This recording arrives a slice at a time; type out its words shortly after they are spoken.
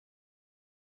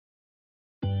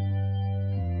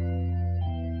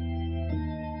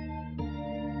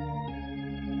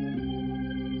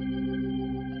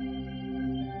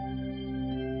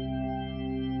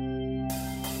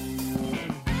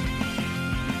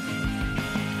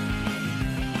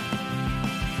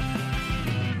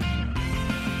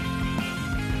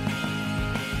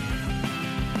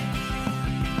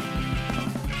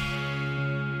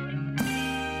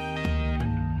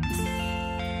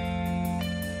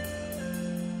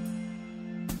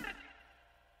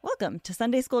Welcome to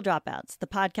Sunday School Dropouts, the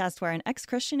podcast where an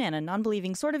ex-Christian and a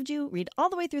non-believing sort of Jew read all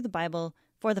the way through the Bible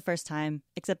for the first time,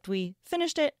 except we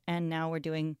finished it, and now we're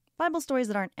doing Bible stories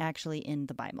that aren't actually in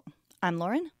the Bible. I'm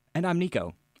Lauren. And I'm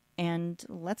Niko. And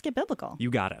let's get biblical. You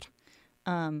got it.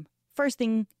 First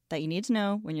thing that you need to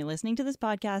know when you're listening to this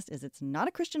podcast is it's not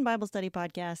a Christian Bible study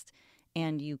podcast,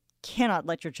 and you cannot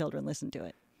let your children listen to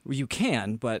it. Well, you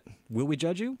can, but will we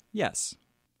judge you? Yes.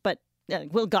 But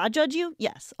will God judge you?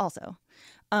 Yes, also.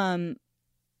 I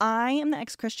am the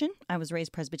ex-Christian. I was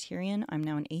raised Presbyterian. I'm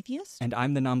now an atheist. And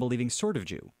I'm the non-believing sort of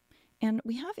Jew. And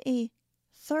we have a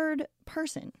third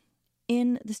person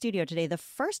in the studio today, the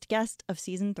first guest of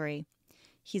season 3.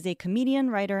 He's a comedian,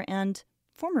 writer, and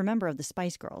former member of the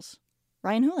Spice Girls.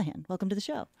 Ryan Houlihan, welcome to the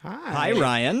show. Hi,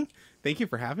 Ryan. Thank you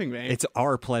for having me. It's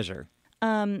our pleasure.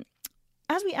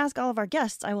 As we ask all of our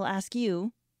guests, I will ask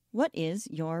you, what is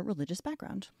your religious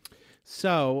background?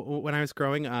 So when I was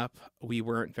growing up, we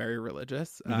weren't very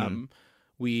religious.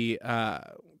 We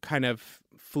kind of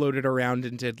floated around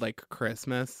and did like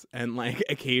Christmas, and like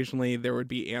occasionally there would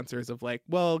be answers of like,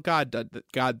 well, God did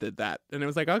that. And it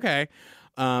was like, okay.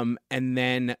 And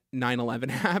then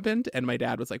 9/11 happened, and my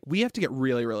dad was like, we have to get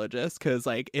really religious because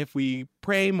like if we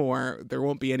pray more, there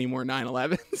won't be any more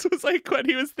 9/11s was like what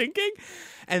he was thinking.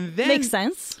 And then makes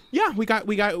sense. Yeah, we got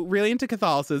really into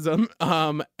Catholicism.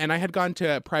 And I had gone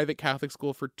to a private Catholic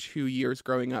school for 2 years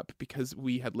growing up because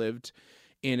we had lived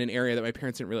in an area that my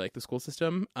parents didn't really like the school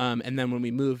system. And then when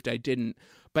we moved, I didn't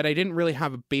really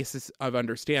have a basis of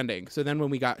understanding. So then when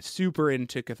we got super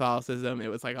into Catholicism, it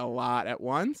was like a lot at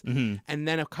once. Mm-hmm. And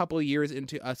then a couple of years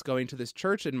into us going to this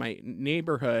church in my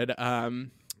neighborhood,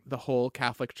 the whole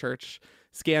Catholic Church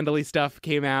scandally stuff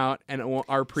came out, and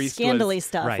our priest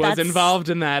was involved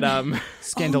in that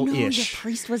scandal-ish. Oh, no, your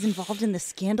priest was involved in the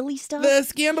scandally stuff? The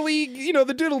scandally,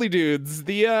 the doodly dudes,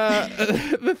 the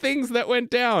the things that went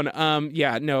down.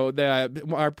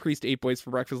 Our priest ate boys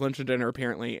for breakfast, lunch, and dinner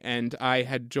apparently, and I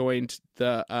had joined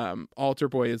the altar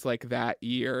boys like that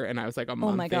year, and I was like a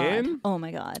month in. Oh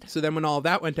my god. So then when all of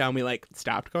that went down, we like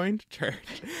stopped going to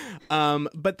church.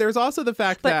 But there's also the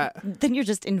fact that then you're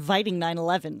just inviting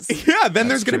 9/11s. Yeah, then That's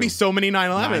there's going to be true. so many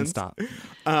 9/11s. Stop.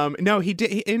 No, he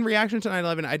did in reaction to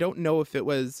 9/11. I don't know if it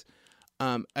was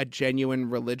a genuine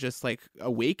religious like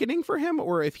awakening for him,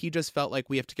 or if he just felt like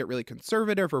we have to get really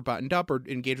conservative or buttoned up or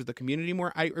engage with the community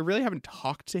more. I really haven't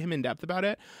talked to him in depth about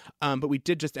it, but we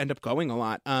did just end up going a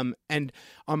lot. And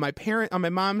on my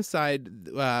mom's side,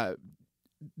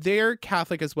 they're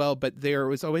Catholic as well, but there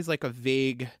was always like a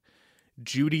vague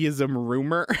Judaism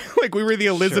rumor. Like we were the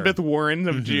Elizabeth Warren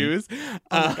of Jews.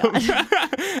 Oh my God.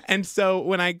 And so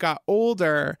when I got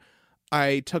older,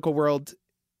 I took a world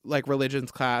like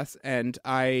religions class, and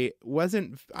I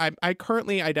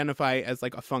currently identify as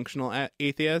like a functional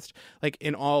atheist. Like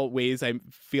in all ways, I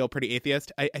feel pretty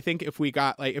atheist. I think if we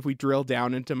drill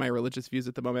down into my religious views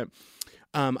at the moment,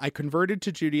 I converted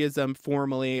to Judaism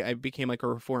formally. I became like a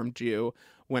Reformed Jew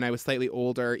when I was slightly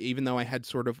older, even though I had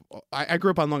I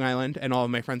grew up on Long Island and all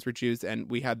of my friends were Jews,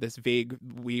 and we had this vague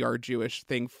 "we are Jewish"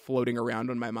 thing floating around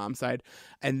on my mom's side.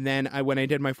 And then when I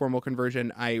did my formal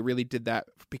conversion, I really did that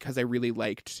because I really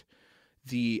liked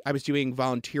I was doing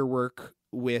volunteer work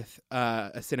with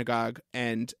a synagogue,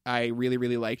 and I really,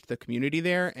 really liked the community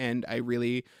there, and I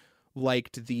really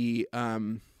liked the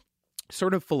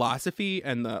sort of philosophy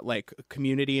and the like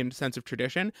community and sense of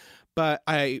tradition. But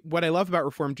what I love about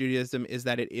Reformed Judaism is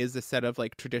that it is a set of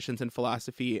like traditions and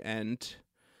philosophy and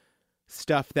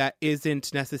stuff that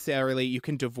isn't necessarily, you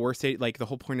can divorce it. Like the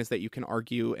whole point is that you can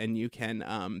argue and you can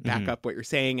back up what you're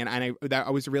saying. And I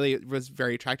was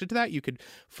very attracted to that. You could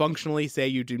functionally say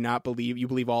you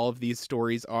believe all of these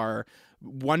stories are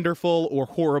wonderful or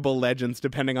horrible legends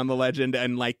depending on the legend,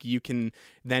 and like you can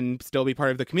then still be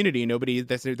part of the community.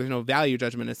 There's no value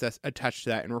judgment attached to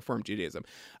that in Reformed Judaism.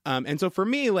 And so for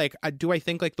me, like do I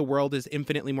think like the world is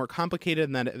infinitely more complicated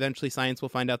and that eventually science will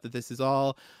find out that this is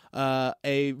all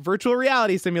a virtual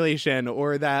reality simulation,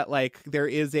 or that like there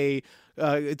is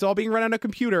it's all being run on a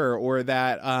computer, or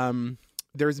that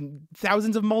there's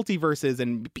thousands of multiverses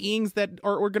and beings that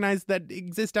are organized that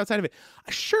exist outside of it.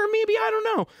 Sure, maybe, I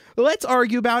don't know. Let's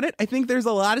argue about it. I think there's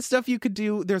a lot of stuff you could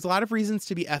do. There's a lot of reasons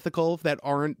to be ethical that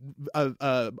aren't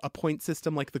a point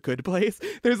system like The Good Place.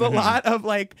 There's a lot of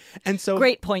like, and so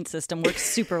great point system works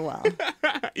super well.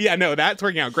 Yeah, no, that's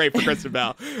working out great for Kristen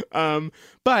Bell.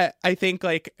 But I think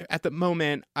like at the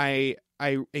moment, I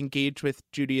engage with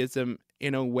Judaism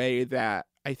in a way that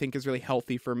I think is really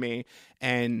healthy for me,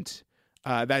 and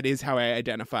that is how I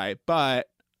identify.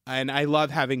 And I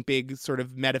love having big sort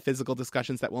of metaphysical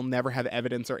discussions that we'll never have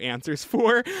evidence or answers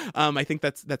for. I think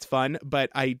that's fun.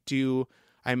 But I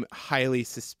I'm highly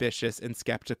suspicious and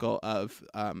skeptical of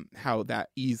how that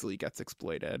easily gets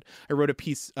exploited. I wrote a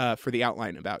piece for the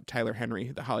Outline about Tyler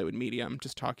Henry, the Hollywood medium,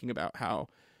 just talking about how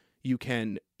you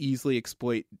can easily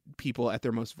exploit people at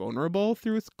their most vulnerable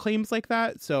through claims like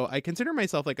that. So I consider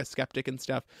myself like a skeptic and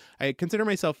stuff. I consider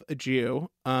myself a Jew,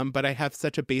 but I have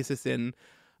such a basis in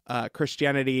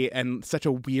Christianity and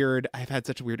I've had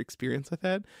such a weird experience with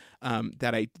it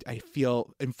that I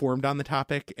feel informed on the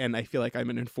topic, and I feel like I'm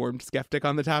an informed skeptic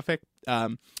on the topic.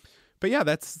 But yeah,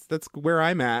 that's where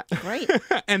I'm at. Right.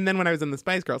 And then when I was in the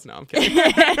Spice Girls, no, I'm kidding.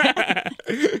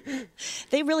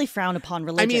 They really frown upon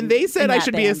religion. I mean, they said I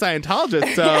should be a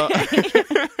Scientologist, so.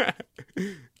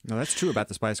 No, that's true about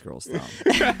the Spice Girls, though.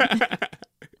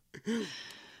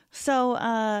 So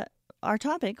our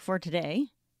topic for today,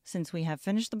 since we have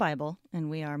finished the Bible and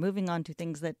we are moving on to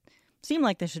things that seem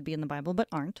like they should be in the Bible but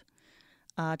aren't,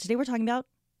 today we're talking about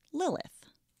Lilith.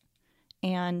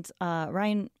 And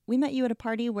Ryan, we met you at a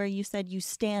party where you said you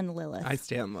stan Lilith. I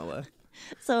stan Lilith.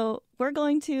 So we're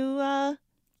going to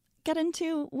get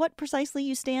into what precisely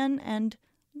you stan and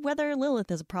whether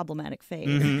Lilith is a problematic fave.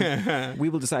 Mm-hmm. We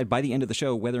will decide by the end of the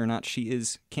show whether or not she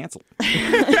is canceled.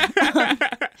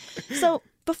 So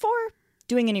before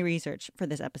doing any research for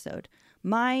this episode,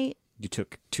 You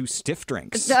took 2 stiff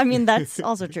drinks. I mean, that's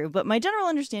also true. But my general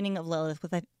understanding of Lilith,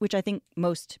 which I think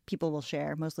most people will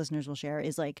share, most listeners will share,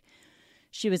 is like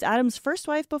she was Adam's first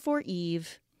wife before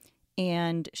Eve,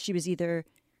 and she was either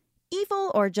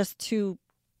evil or just too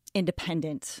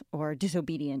independent or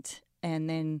disobedient, and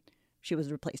then she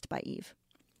was replaced by Eve.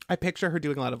 I picture her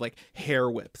doing a lot of like hair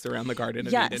whips around the Garden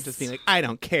of Yes. Eden, just being like, I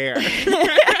don't care.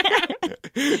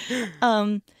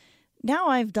 Now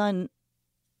I've done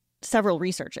several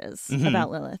researches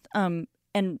about Lilith.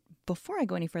 And before I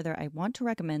go any further, I want to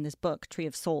recommend this book, Tree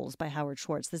of Souls by Howard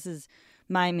Schwartz. This is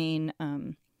my main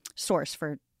source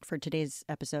for today's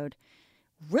episode.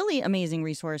 Really amazing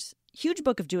resource. Huge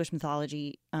book of Jewish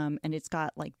mythology. And it's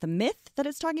got like the myth that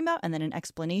it's talking about and then an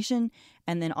explanation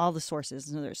and then all the sources.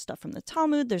 So there's stuff from the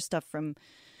Talmud. There's stuff from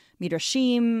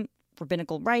Midrashim,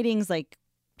 rabbinical writings, like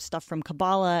stuff from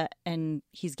Kabbalah. And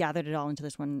he's gathered it all into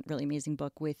this one really amazing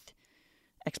book with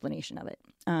explanation of it.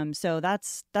 So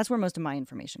that's where most of my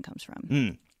information comes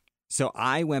from. So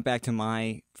I went back to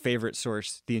my favorite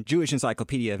source, the Jewish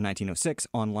Encyclopedia of 1906,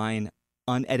 online,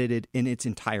 unedited in its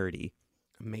entirety.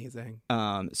 Amazing.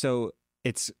 So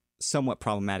it's somewhat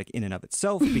problematic in and of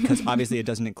itself because obviously it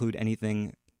doesn't include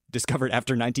anything discovered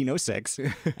after 1906,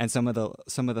 and some of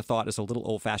the thought is a little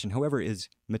old-fashioned. However, is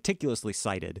meticulously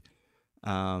cited.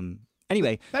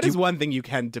 Anyway, that is one thing you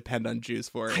can depend on Jews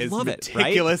for, is love it, right?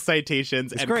 meticulous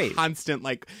citations and great. constant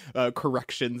like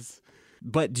corrections.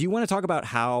 But do you want to talk about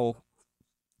how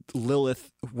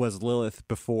Lilith was Lilith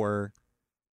before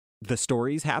the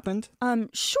stories happened?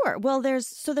 Sure. Well,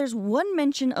 there's one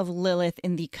mention of Lilith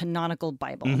in the canonical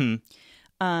Bible.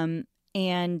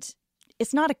 And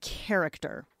it's not a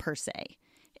character per se.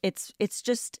 It's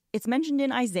mentioned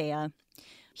in Isaiah.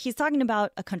 He's talking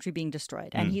about a country being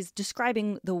destroyed, and he's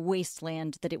describing the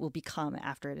wasteland that it will become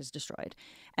after it is destroyed.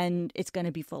 And it's going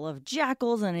to be full of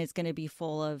jackals, and it's going to be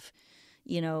full of,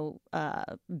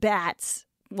 bats,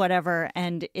 whatever.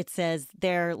 And it says,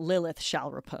 there Lilith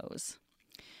shall repose.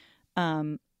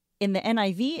 In the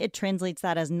NIV, it translates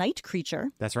that as night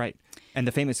creature. That's right. And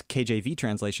the famous KJV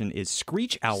translation is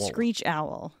screech owl. Screech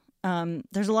owl.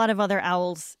 There's a lot of other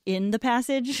owls in the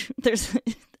passage.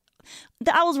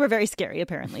 The owls were very scary,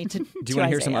 apparently. Do you want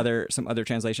to hear some other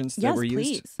translations that were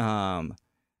used? Please.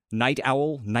 Night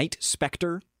owl, night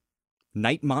specter,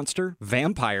 night monster,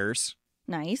 vampires.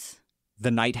 Nice.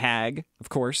 The night hag, of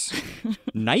course.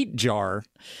 Night jar.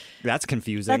 That's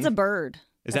confusing. That's a bird.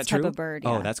 Is That's that true? Type of bird,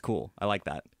 yeah. Oh, that's cool. I like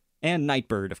that. And night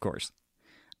bird, of course.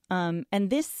 And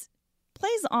this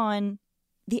plays on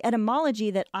the etymology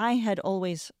that I had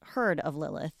always heard of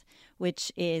Lilith,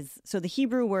 which is, so the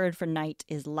Hebrew word for night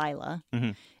is Lila.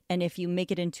 And if you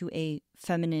make it into a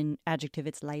feminine adjective,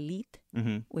 it's Lilith,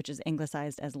 which is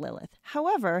anglicized as Lilith.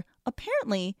 However,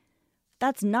 apparently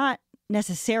that's not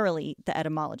necessarily the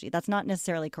etymology. That's not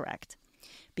necessarily correct,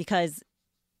 because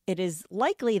it is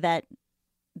likely that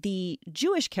the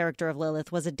Jewish character of Lilith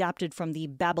was adapted from the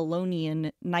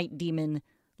Babylonian night demon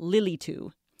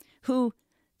Lilitu, who,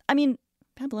 I mean,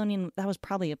 Babylonian, that was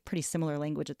probably a pretty similar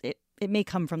language. It may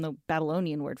come from the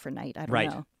Babylonian word for night. I don't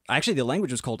know. Actually, the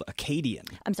language was called Akkadian.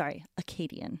 I'm sorry,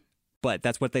 Akkadian. But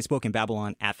that's what they spoke in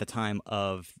Babylon at the time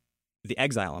of the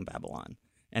exile in Babylon.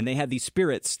 And they had these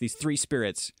spirits, these 3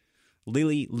 spirits,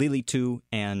 Lili, Lilitu,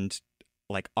 and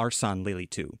like Arsan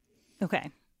Lilitu.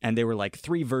 Okay. And they were like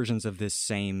 3 versions of this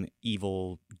same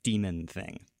evil demon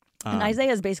thing. And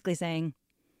Isaiah is basically saying,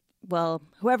 well,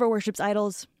 whoever worships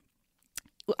idols,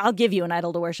 I'll give you an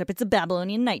idol to worship. It's a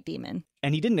Babylonian night demon.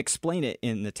 And he didn't explain it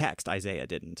in the text. Isaiah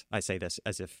didn't. I say this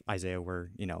as if Isaiah were,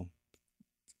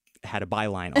 had a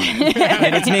byline on it.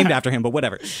 And it's named after him, but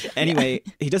whatever. Anyway,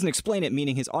 he doesn't explain it,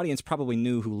 meaning his audience probably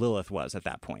knew who Lilith was at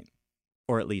that point.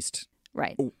 Or at least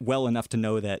right. well enough to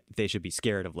know that they should be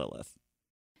scared of Lilith.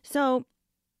 So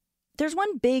there's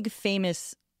one big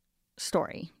famous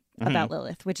story about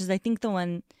Lilith, which is, I think, the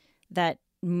one that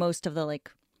most of the,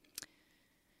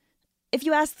 if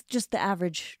you ask just the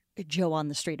average Joe on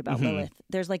the street about Lilith,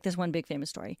 there's this one big famous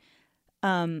story.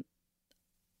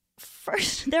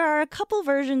 First, there are a couple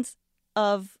versions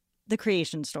of the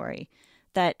creation story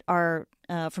that are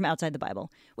from outside the Bible,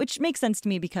 which makes sense to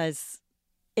me because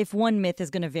if one myth is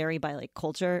going to vary by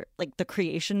culture, the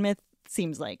creation myth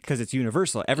seems like... Because it's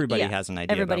universal. Everybody has an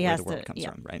idea about where the world comes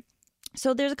from, right?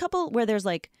 So there's a couple where there's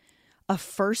a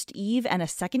first Eve and a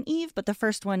second Eve, but the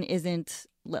first one isn't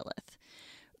Lilith.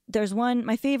 There's one,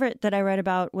 my favorite that I read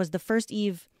about was the first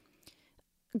Eve.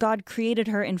 God created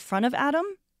her in front of Adam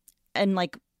and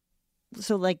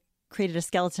created a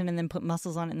skeleton and then put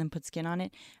muscles on it and then put skin on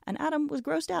it. And Adam was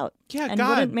grossed out and God,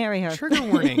 wouldn't marry her. Trigger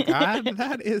warning, God.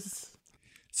 That is...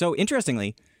 So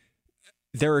interestingly,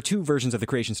 there are two versions of the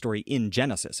creation story in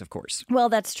Genesis, of course. Well,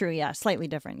 that's true, yeah. Slightly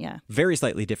different, yeah. Very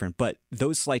slightly different, but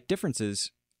those slight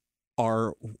differences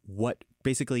are what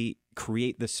basically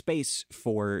create the space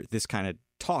for this kind of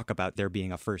talk about there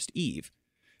being a first Eve.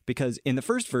 Because in the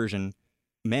first version,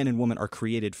 man and woman are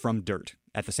created from dirt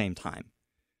at the same time.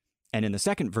 And in the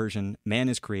second version, man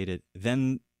is created,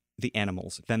 then the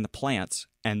animals, then the plants,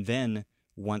 and then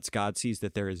once God sees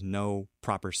that there is no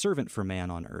proper servant for man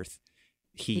on earth,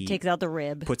 he takes out the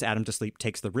rib, puts Adam to sleep,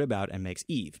 takes the rib out, and makes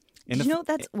Eve. Did you know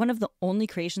that's one of the only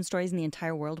creation stories in the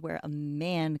entire world where a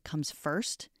man comes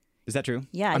first? Is that true?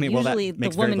 Yeah, usually the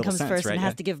woman comes first right? and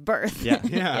has to give birth. Yeah.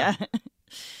 Yeah.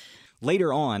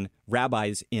 Later on,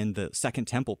 rabbis in the Second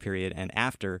Temple period and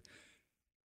after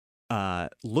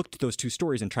looked at those two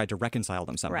stories and tried to reconcile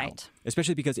them somehow. Right.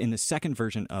 Especially because in the second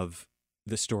version of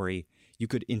the story, you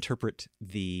could interpret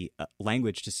the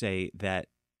language to say that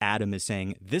Adam is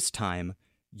saying, this time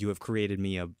you have created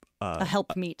me a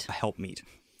helpmeet. A helpmeet,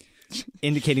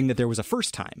 indicating that there was a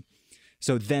first time.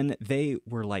 So then they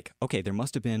were like, okay, there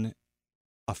must have been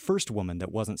a first woman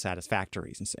that wasn't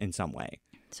satisfactory in some way.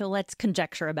 So let's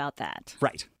conjecture about that.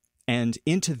 Right. And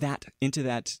into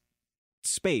that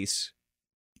space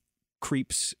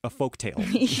creeps a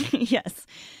folktale. Yes.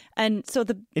 And so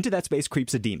into that space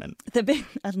creeps a demon.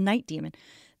 A night demon.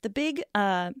 The big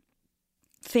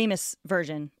famous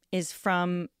version is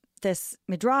from this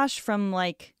midrash from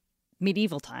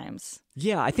medieval times.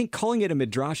 Yeah, I think calling it a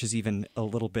midrash is even a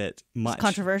little bit much. It's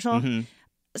controversial. Mm-hmm.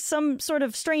 Some sort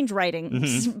of strange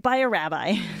writing by a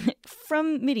rabbi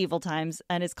from medieval times,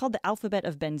 and it's called the Alphabet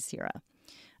of Ben Sira.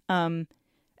 And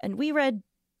we read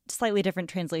slightly different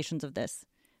translations of this.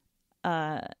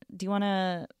 Do you want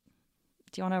to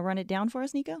run it down for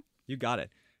us, Niko? You got it.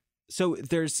 So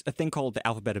there's a thing called the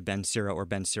Alphabet of Ben Sira or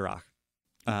Ben Sirach.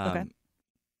 Okay.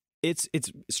 It's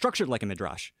structured like a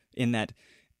midrash in that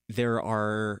there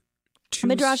are two... A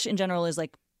midrash in general is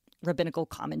rabbinical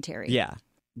commentary. Yeah.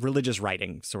 Religious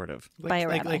writing, sort of. By a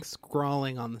rabbi. Like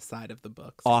scrawling on the side of the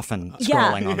book. Often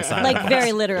scrolling on the side of the books.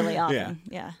 Very literally often.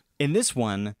 Yeah. In this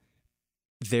one,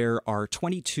 there are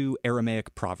 22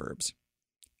 Aramaic proverbs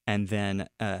and then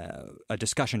a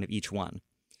discussion of each one.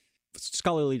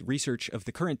 Scholarly research of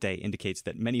the current day indicates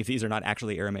that many of these are not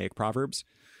actually Aramaic proverbs.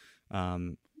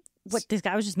 What, this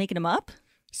guy was just making them up?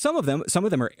 Some of them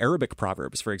are Arabic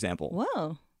proverbs, for example.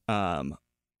 Whoa.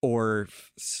 Or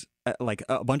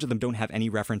a bunch of them don't have any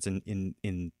reference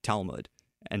in Talmud.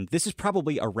 And this is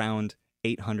probably around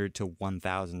 800 to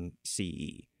 1000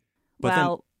 CE. But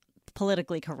wow.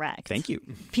 Politically correct. Thank you.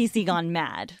 PC gone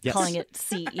mad, yes. calling it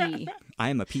CE. I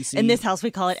am a PC. In this house,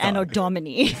 we call it Anno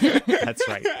Domini. That's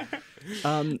right.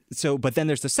 But then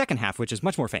there's the second half, which is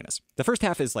much more famous. The first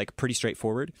half is pretty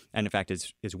straightforward, and in fact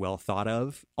is well thought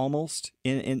of almost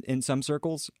in some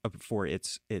circles for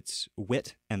its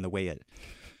wit and the way it.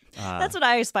 That's what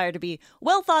I aspire to be.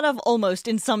 Well thought of almost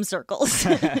in some circles.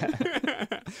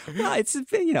 Well, it's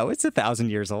 1,000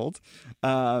 years old.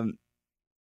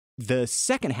 The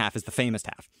second half is the famous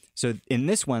half. So in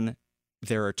this one,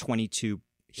 there are 22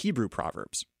 Hebrew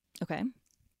proverbs. Okay.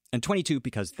 And 22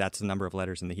 because that's the number of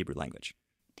letters in the Hebrew language.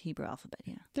 Hebrew alphabet,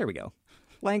 yeah. There we go.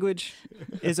 Language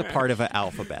is a part of an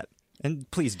alphabet. And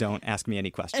please don't ask me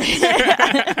any questions.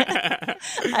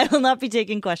 I will not be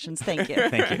taking questions. Thank you.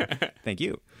 Thank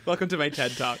you. Welcome to my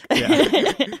TED Talk. Yeah.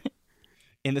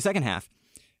 In the second half,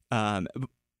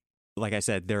 like I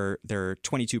said, there are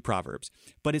 22 proverbs,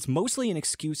 but it's mostly an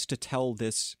excuse to tell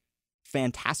this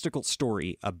fantastical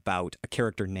story about a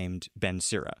character named Ben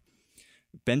Sira.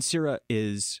 Ben Sira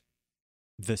is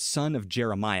the son of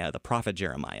Jeremiah, the prophet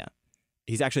Jeremiah.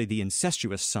 He's actually the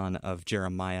incestuous son of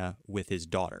Jeremiah with his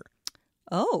daughter.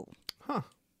 Oh. Huh.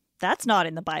 That's not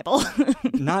in the Bible.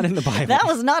 Not in the Bible. That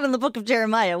was not in the book of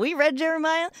Jeremiah. We read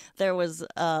Jeremiah. There was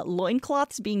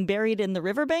loincloths being buried in the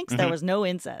riverbanks. There was no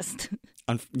incest.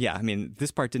 Yeah, I mean, this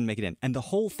part didn't make it in. And the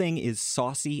whole thing is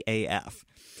saucy AF.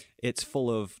 It's full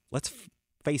of, let's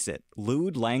face it,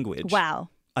 lewd language. Wow.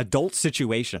 Adult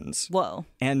situations. Whoa.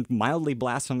 And mildly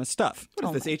blasphemous stuff.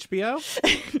 What is this, HBO?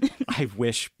 I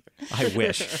wish.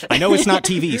 I know it's not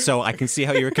TV, so I can see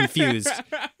how you're confused.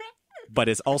 But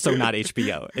it's also not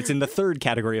HBO. It's in the third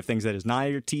category of things that is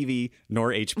neither TV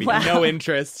nor HBO. Wow. No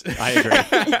interest. I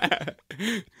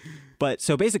agree. But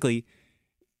so basically,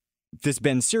 this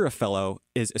Ben Sira fellow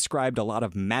is ascribed a lot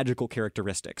of magical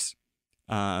characteristics.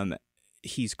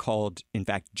 He's called, in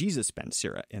fact, Jesus Ben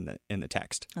Sira in the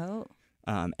text. Oh.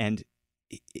 And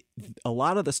a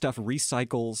lot of the stuff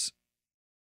recycles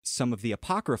some of the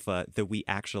Apocrypha that we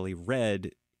actually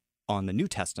read on the New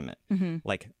Testament,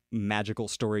 like magical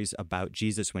stories about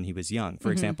Jesus when he was young.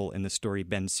 For example, in the story,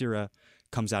 Ben Sira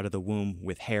comes out of the womb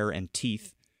with hair and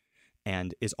teeth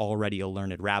and is already a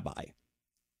learned rabbi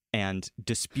and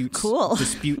disputes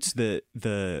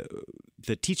the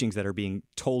teachings that are being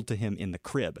told to him in the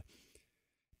crib.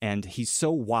 And he's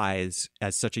so wise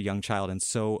as such a young child and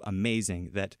so amazing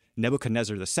that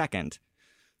Nebuchadnezzar II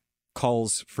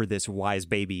calls for this wise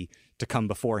baby to come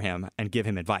before him and give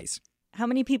him advice. How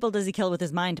many people does he kill with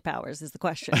his mind powers is the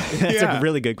question. That's a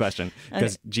really good question,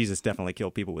 because Jesus definitely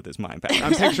killed people with his mind powers.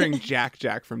 I'm picturing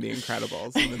Jack from The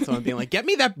Incredibles, and then someone being like, "Get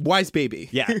me that wise baby."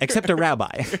 Yeah, except a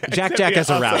rabbi. Jack as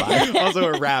a rabbi.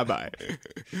 Also a rabbi.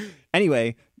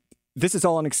 Anyway, this is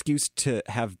all an excuse to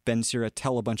have Ben Sira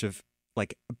tell a bunch of,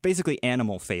 like, basically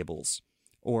animal fables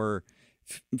or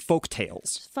folk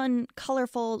tales. Fun,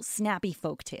 colorful, snappy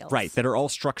folk tales. Right, that are all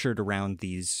structured around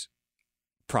these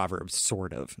proverbs,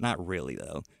 sort of. Not really,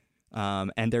 though.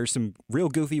 And there's some real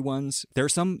goofy ones. There are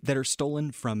some that are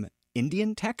stolen from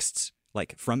Indian texts,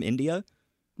 like from India.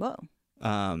 Whoa.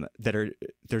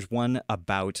 There's one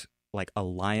about like a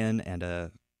lion and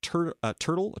a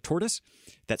tortoise,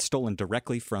 that's stolen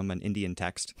directly from an Indian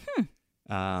text.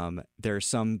 There are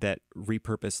some that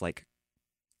repurpose like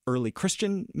early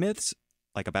Christian myths,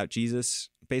 like about Jesus,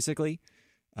 basically.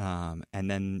 And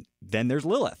then there's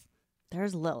Lilith.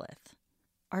 There's Lilith.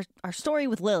 Our story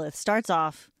with Lilith starts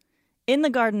off in the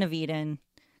Garden of Eden.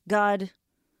 God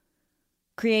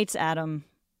creates Adam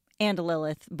and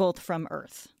Lilith both from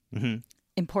earth.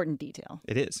 Important detail.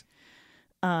 It is.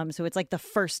 So it's like the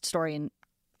first story in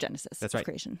Genesis. That's right.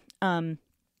 Creation.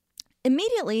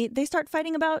 Immediately, they start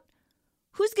fighting about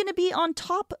who's going to be on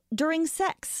top during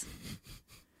sex.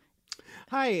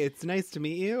 Hi, it's nice to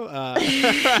meet you.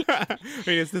 I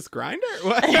mean, is this Grindr?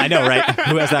 What? I know, right?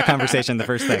 Who has that conversation? The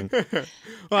first thing.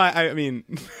 Well, I mean,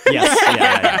 yes,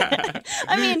 yeah.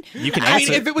 I mean, you can. I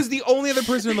mean, if it was the only other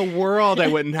person in the world, I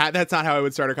wouldn't. That's not how I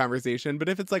would start a conversation. But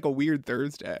if it's like a weird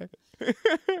Thursday,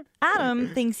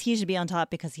 Adam thinks he should be on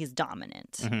top because he's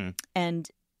dominant, and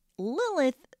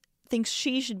Lilith thinks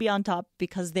she should be on top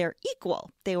because they're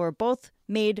equal. They were both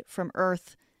made from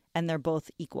earth, and they're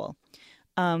both equal.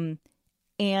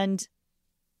 And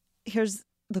here's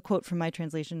the quote from my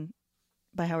translation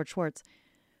by Howard Schwartz.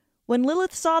 When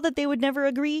Lilith saw that they would never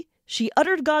agree, she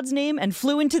uttered God's name and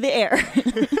flew into the air.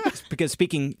 Because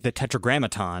speaking the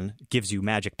tetragrammaton gives you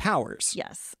magic powers.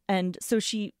 Yes. And so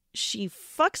she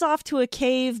fucks off to a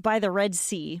cave by the Red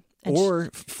Sea. Or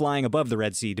flying above the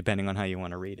Red Sea, depending on how you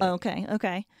want to read it.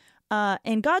 Okay.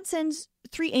 And God sends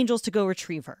 3 angels to go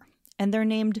retrieve her. And they're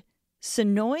named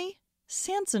Sinoi,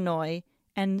 Sansonoi,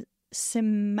 and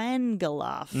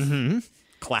Simangaloth.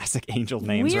 Classic angel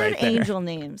names. Weird right there. angel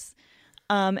names.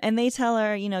 And they tell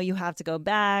her, you have to go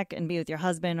back and be with your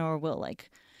husband or we'll like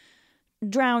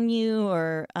drown you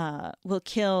or we'll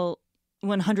kill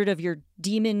 100 of your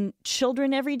demon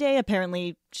children every day.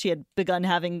 Apparently she had begun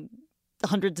having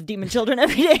hundreds of demon children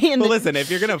every day. Well, listen,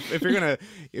 if you're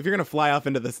gonna fly off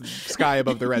into the sky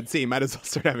above the Red Sea, might as well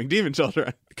start having demon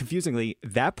children. Confusingly,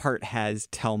 that part has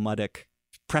Talmudic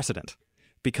precedent.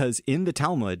 Because in the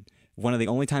Talmud, one of the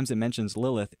only times it mentions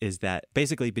Lilith is that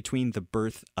basically between the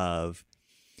birth of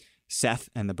Seth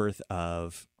and the birth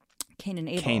of Cain and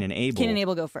Abel. Cain and Abel Cain and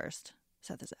Abel go first.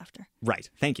 Seth is after. Right.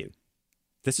 Thank you.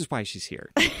 This is why she's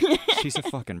here. She's a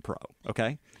fucking pro.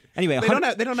 Okay. Anyway,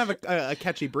 they don't have a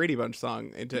catchy Brady Bunch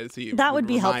song so you that would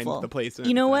be remind helpful. The placement.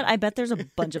 You know what? I bet there's a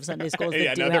bunch of Sunday schools that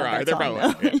yeah, do no, there are. have There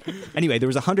that probably song. are. Anyway, there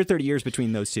was 130 years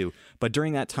between those two. But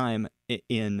during that time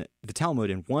in the Talmud,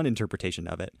 in one interpretation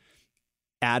of it,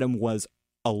 Adam was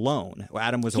alone.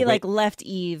 Adam was He away. left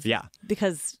Eve Yeah.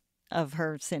 because of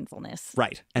her sinfulness.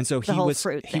 Right. And so The he whole was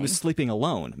fruit he was thing. sleeping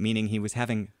alone, meaning he was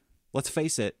having, let's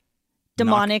face it,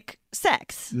 Demonic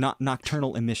sex.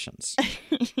 nocturnal emissions.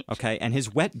 Okay? And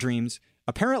his wet dreams,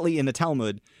 apparently in the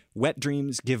Talmud, wet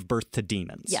dreams give birth to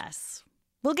demons. Yes.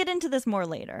 We'll get into this more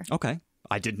later. Okay.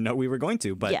 I didn't know we were going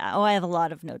to, but Yeah. Oh, I have a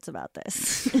lot of notes about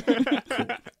this.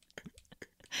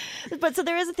 But so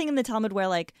there is a thing in the Talmud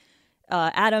where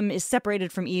Adam is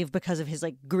separated from Eve because of his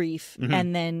grief, Mm-hmm.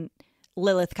 and then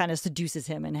Lilith kind of seduces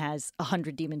him and has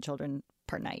 100 demon children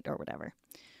per night or whatever,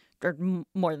 or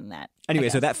more than that. I anyway,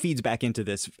 so guess. that feeds back into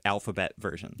this alphabet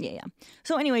version. Yeah.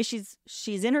 So anyway, she's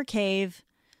in her cave.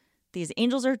 These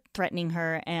angels are threatening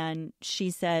her, and she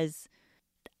says,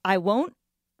 "I won't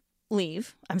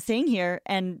leave. I'm staying here.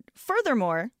 And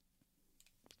furthermore,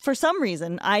 for some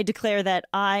reason, I declare that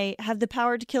I have the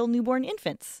power to kill newborn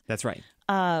infants. That's right.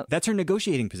 That's her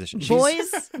negotiating position.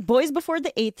 She's- Boys before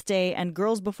the 8th day and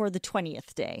girls before the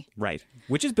 20th day. Right.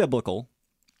 Which is biblical.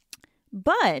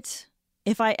 But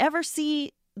if I ever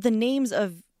see the names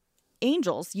of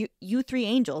angels, you three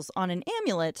angels, on an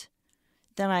amulet,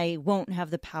 then I won't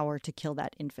have the power to kill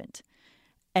that infant."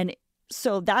 And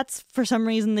so that's, for some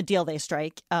reason, the deal they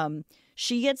strike.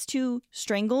 She gets to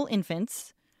strangle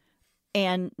infants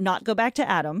and not go back to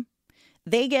Adam.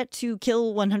 They get to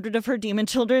kill 100 of her demon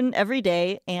children every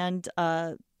day, and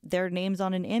their names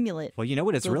on an amulet. Well, you know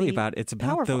what it's will really be about? It's about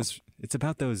powerful. those. It's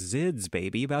about those zids,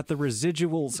 baby. About the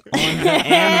residuals on the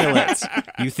amulets.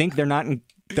 You think they're not?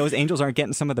 Those angels aren't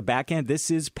getting some of the back end.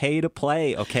 This is pay to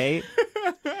play. Okay.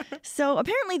 So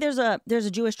apparently, there's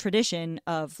a Jewish tradition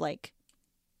of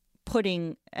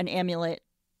putting an amulet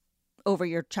over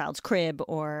your child's crib,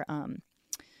 or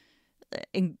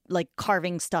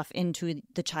carving stuff into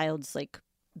the child's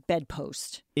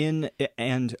bedpost.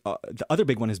 The other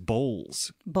big one is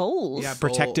bowls. Bowls. Yeah.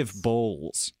 Protective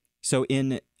bowls. So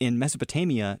in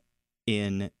Mesopotamia,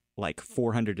 in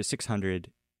 400 to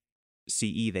 600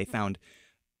 CE, they found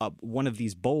one of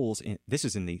these bowls. This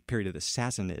is in the period of the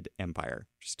Sassanid Empire,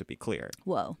 just to be clear.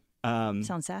 Whoa.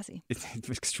 Sounds sassy. It's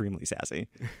extremely sassy.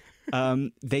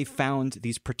 They found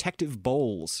these protective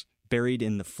bowls buried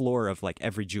in the floor of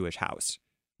every Jewish house,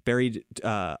 buried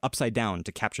upside down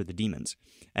to capture the demons.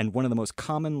 And one of the most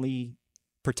commonly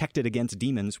protected against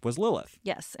demons was Lilith.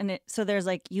 Yes, and so there's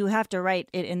you have to write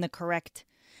it in the correct.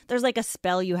 There's a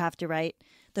spell you have to write.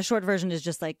 The short version is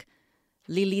just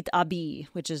Lilith Abi,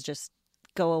 which is just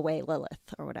go away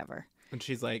Lilith or whatever. And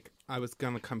she's like, "I was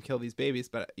gonna come kill these babies,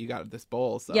 but you got this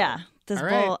bowl." So Yeah, this All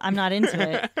bowl, right. I'm not into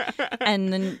it.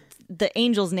 And then the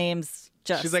angels' names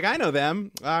just. She's like, "I know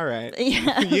them. All right,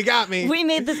 Yeah. you got me." We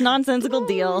made this nonsensical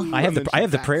deal. I have And then I she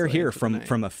have the backs prayer away here into the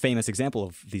from night. a famous example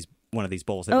of one of these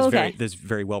bowls that Oh, is okay. that's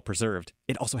very well preserved.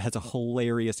 It also has a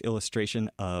hilarious illustration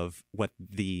of what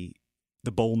the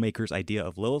bowl maker's idea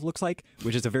of Lilith looks like,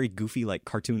 which is a very goofy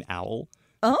cartoon owl.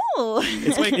 Oh.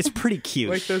 It's pretty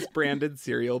cute. Like those branded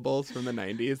cereal bowls from the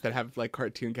 90s that have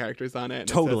cartoon characters on it. And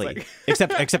Totally. It says,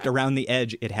 Except around the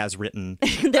edge, it has written.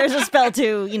 There's a spell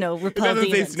to, it repel doesn't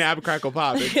say demons. snap, crackle,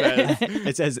 pop. It says,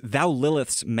 It says, "Thou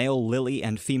Liliths, male Lily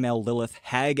and female Lilith,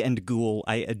 hag and ghoul,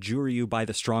 I adjure you by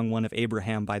the strong one of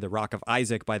Abraham, by the rock of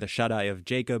Isaac, by the Shaddai of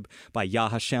Jacob, by Yah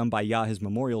Hashem, by Yah his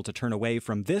memorial, to turn away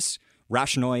from this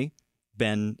Rashnoi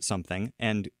ben something,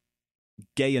 and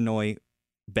Gayanoi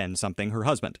ben something, her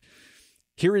husband.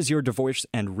 Here is your divorce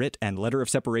and writ and letter of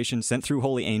separation sent through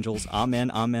holy angels.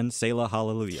 Amen, amen, Selah,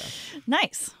 hallelujah."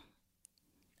 Nice.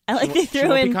 I like they she threw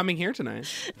won't be in. coming here tonight.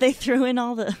 They threw in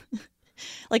all the,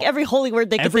 every holy word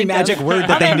they could Every think magic of. word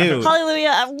that they Amen, knew.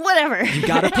 Hallelujah, whatever. You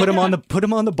gotta put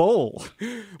them on the bowl.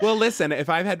 Well, listen, if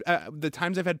I've had the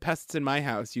times I've had pests in my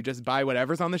house, you just buy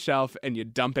whatever's on the shelf and you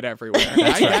dump it everywhere.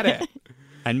 I get it.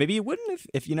 And maybe you wouldn't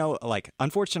if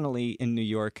unfortunately in New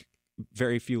York,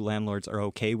 very few landlords are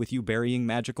okay with you burying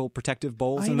magical protective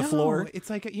bowls in the floor.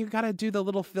 It's you got to do the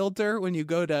little filter when you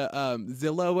go to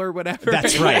Zillow or whatever.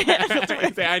 That's right.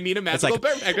 Say, "I need a It's magical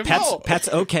protective bowl." pets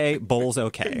okay, bowls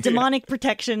okay. Demonic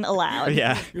protection allowed.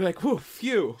 Yeah. You're like, "Whew,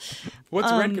 phew."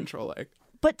 What's rent control like?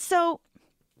 But so,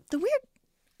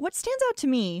 what stands out to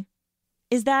me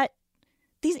is that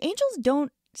these angels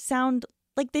don't sound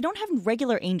they don't have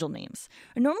regular angel names.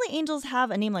 Normally angels have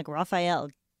a name like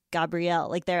Raphael,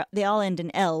 Gabriel. They all end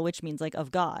in L, which means of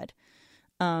God.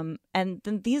 And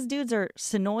then these dudes are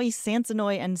Sinoi,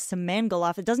 Sansanoi, and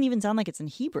Samangaloth. It doesn't even sound like it's in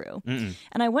Hebrew. Mm-mm.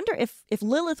 And I wonder if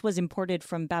Lilith was imported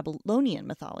from Babylonian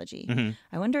mythology. Mm-hmm.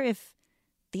 I wonder if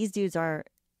these dudes are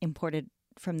imported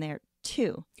from there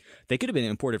too. They could have been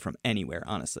imported from anywhere,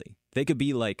 honestly. They could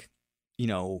be like,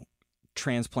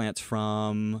 transplants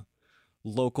from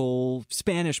local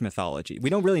Spanish mythology. We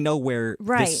don't really know where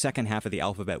Right. this second half of the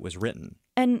alphabet was written.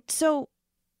 And so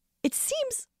it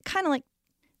seems kind of like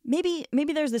maybe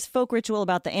there's this folk ritual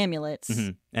about the amulets. Mm-hmm.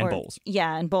 And bowls.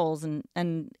 Yeah, and bowls.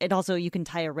 And it also, you can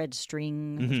tie a red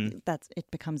string. Mm-hmm. It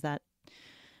becomes that.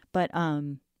 But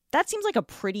that seems like a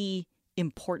pretty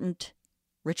important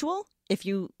ritual if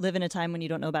you live in a time when you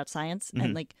don't know about science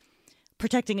and like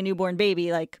protecting a newborn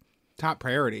baby, like Top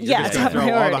priority. Yeah, You're just top gonna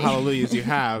throw all the priority. hallelujahs you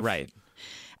have. Right.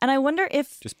 And I wonder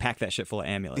if Just pack that shit full of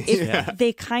amulets. if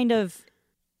they kind of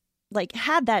like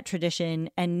had that tradition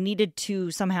and needed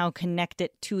to somehow connect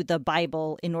it to the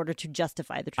Bible in order to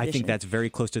justify the tradition. I think that's very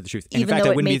close to the truth. And even in fact, though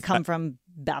I it wouldn't may be come from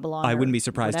Babylon. I or wouldn't be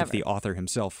surprised if whatever. the author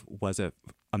himself was a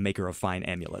maker of fine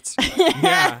amulets.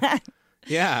 Yeah.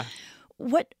 Yeah.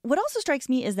 What also strikes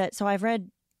me is that I've read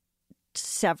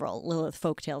several Lilith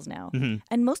folktales now, Mhm.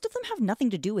 and most of them have nothing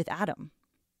to do with Adam.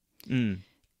 Mm.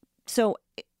 So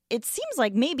it seems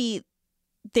like maybe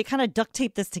they kind of duct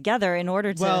tape this together in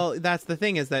order to. Well, that's the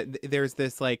thing, is that there's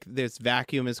this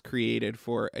vacuum is created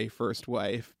for a first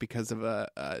wife because of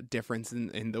a difference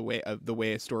in the way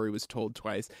a story was told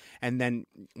twice. And then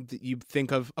you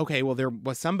think of, okay, well, there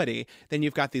was somebody. Then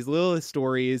you've got these Lilith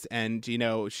stories, and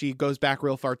she goes back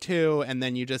real far too. And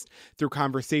then you just through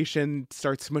conversation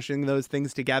start smushing those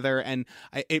things together. And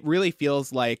it really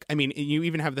feels like, I mean, you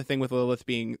even have the thing with Lilith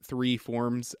being 3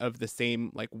 forms of the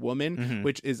same like woman,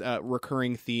 which is a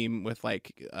recurring theme with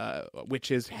like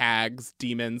witches, hags,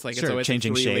 demons, like Sure, it's always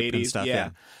changing 3 shape and ladies. stuff,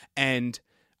 yeah. And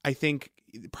I think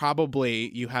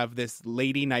probably you have this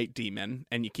lady night demon,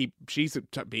 and she's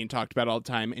being talked about all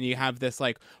the time, and you have this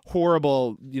like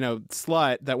horrible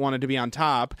slut that wanted to be on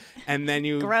top, and then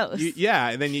Gross.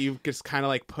 and then you just kind of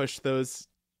like push those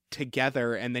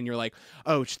together, and then you're like,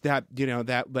 oh, that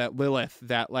that Lilith,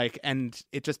 that like, and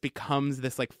it just becomes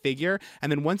this like figure. And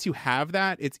then once you have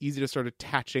that, it's easy to start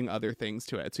attaching other things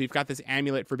to it. So you've got this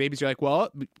amulet for babies, you're like, well,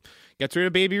 gets rid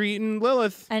of baby eating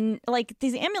Lilith. And like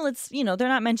these amulets, they're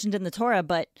not mentioned in the Torah,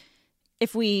 but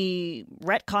if we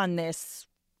retcon this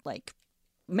like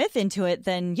myth into it,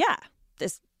 then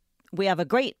we have a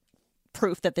great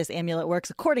proof that this amulet works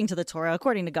according to the Torah,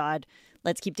 according to God.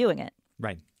 Let's keep doing it.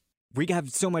 Right. We have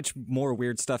so much more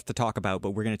weird stuff to talk about, but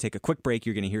we're going to take a quick break.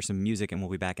 You're going to hear some music, and we'll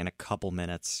be back in a couple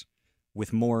minutes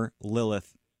with more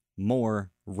Lilith,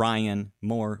 more Ryan,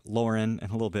 more Lauren, and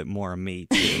a little bit more of me,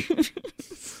 too.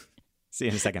 See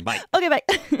you in a second. Bye. Okay,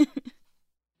 bye.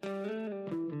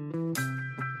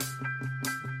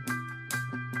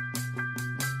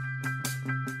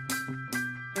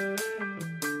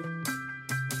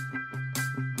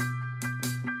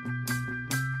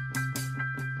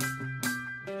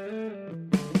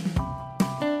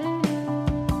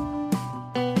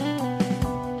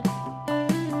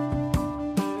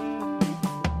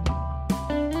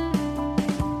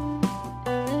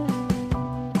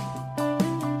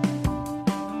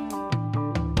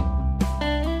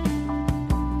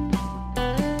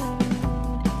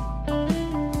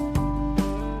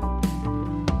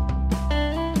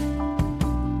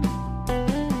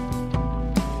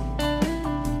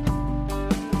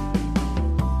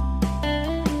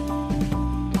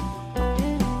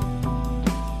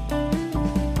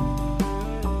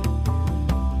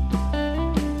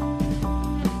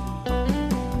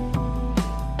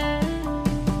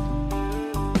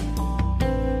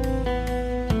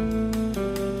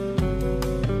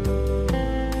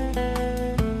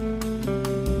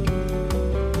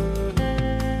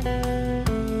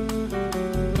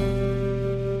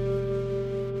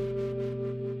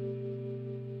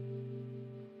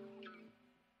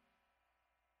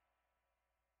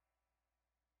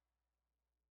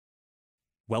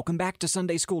 Welcome back to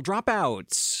Sunday School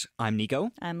Dropouts. I'm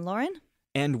Niko, I'm Lauren.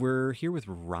 and we're here with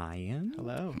Ryan.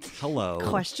 Hello. Hello.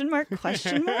 Question mark,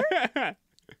 question mark. And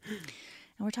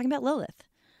we're talking about Lilith.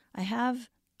 I have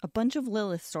a bunch of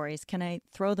Lilith stories. Can I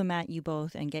throw them at you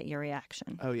both and get your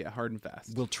reaction? Oh yeah, hard and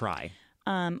fast. We'll try.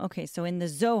 Okay, so in the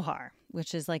Zohar,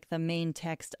 which is like the main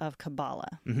text of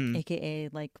Kabbalah, aka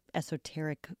like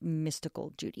esoteric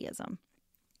mystical Judaism.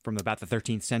 From about the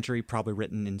 13th century, probably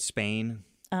written in Spain.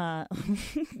 Yeah,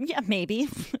 maybe.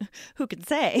 Who could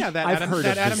say? Yeah, that I've Adam, heard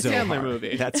that of the Adam Zohar. Sandler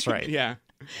movie. That's right. Yeah.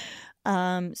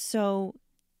 So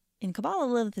in Kabbalah,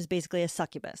 Lilith is basically a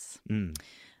succubus. Mm.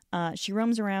 She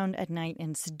roams around at night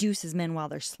and seduces men while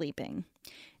they're sleeping.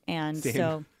 And Same.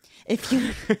 so if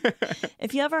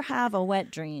you ever have a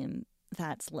wet dream,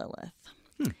 that's Lilith.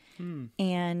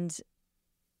 And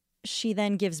she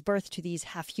then gives birth to these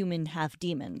half human, half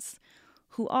demons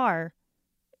who are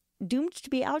doomed to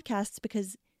be outcasts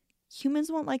because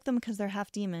humans won't like them because they're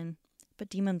half demon, but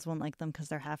demons won't like them because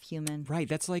they're half human. Right.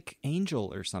 That's like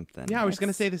Angel or something. Yeah, I was going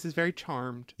to say this is very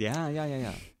Charmed.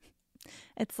 Yeah.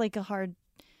 It's like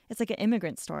it's like an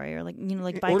immigrant story, or like, you know,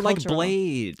 like bicultural. Or like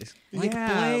Blade. Like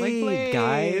Yeah, like Blade,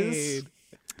 guys.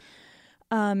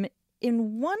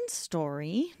 In one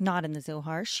story, not in the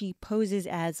Zohar, she poses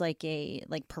as like a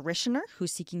parishioner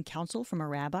who's seeking counsel from a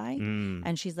rabbi,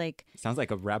 and she's like, Sounds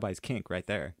like a rabbi's kink right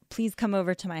there. "Please come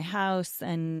over to my house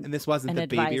and." And this wasn't the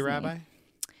advise baby me. rabbi?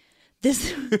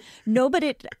 This no,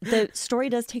 but the story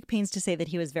does take pains to say that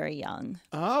he was very young,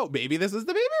 Oh, maybe this is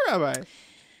the baby rabbi.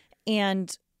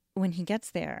 and when he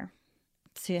gets there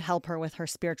to help her with her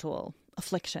spiritual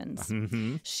afflictions,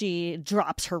 she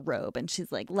drops her robe and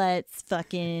she's like, "Let's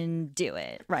fucking do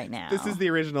it right now." This is the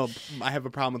original I have a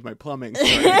problem with my plumbing story.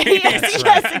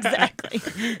 yes,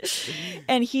 exactly.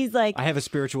 And he's like, I have a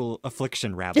spiritual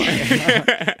affliction,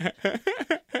 rabbi.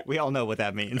 We all know what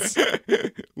that means.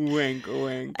 Wink,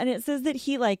 wink. and it says that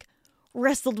he like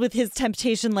wrestled with his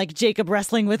temptation like Jacob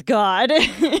wrestling with God.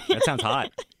 That sounds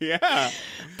hot. Yeah.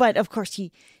 But of course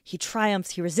he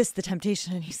triumphs, he resists the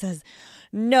temptation, and he says,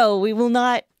 "No, we will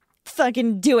not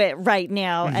fucking do it right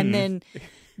now." And then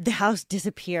the house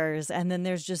disappears, and then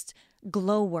there's just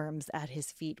glowworms at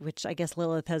his feet, which I guess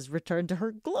Lilith has returned to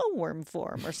her glowworm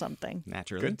form or something.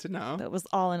 Naturally. Good to know. That was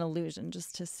all an illusion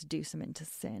just to seduce him into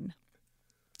sin.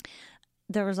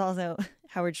 There was also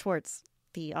Howard Schwartz,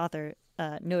 the author,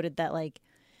 noted that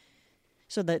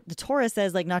so the Torah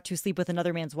says not to sleep with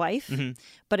another man's wife,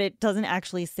 but it doesn't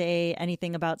actually say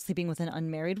anything about sleeping with an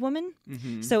unmarried woman.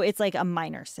 So it's like a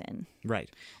minor sin. Right.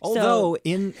 Although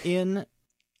in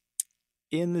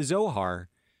the Zohar,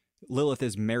 Lilith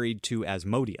is married to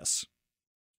Asmodeus,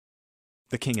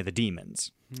 the king of the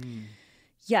demons.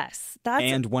 Yes, that's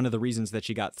And one of the reasons that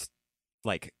she got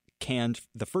canned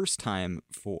the first time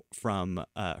from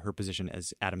her position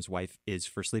as Adam's wife is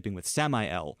for sleeping with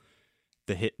Samael,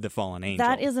 the fallen angel.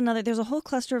 that is another. There's a whole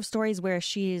cluster of stories where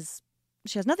she has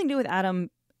nothing to do with Adam,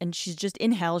 and she's just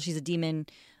in hell. She's a demon.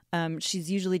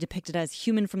 She's usually depicted as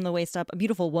human from the waist up, a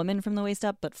beautiful woman from the waist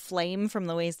up, but flame from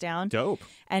the waist down. Dope.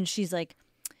 And she's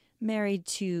married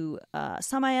to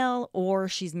Samael, or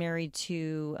she's married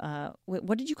to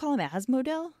what did you call him?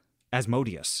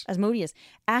 Asmodeus. Asmodeus.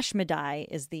 Ashmedai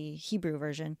is the Hebrew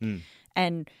version,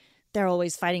 and they're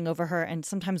always fighting over her. And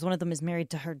sometimes one of them is married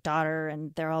to her daughter,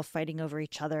 and they're all fighting over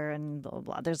each other, and blah blah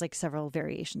blah. There's several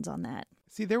variations on that.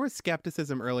 See, there was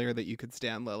skepticism earlier that you could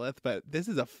stand Lilith, but this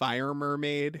is a fire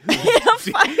mermaid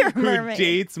mermaid. who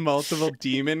dates multiple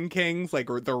demon kings, like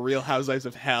the Real Housewives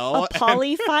of Hell. A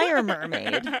poly fire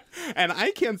mermaid. And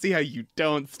I can't see how you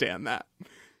don't stand that.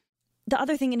 The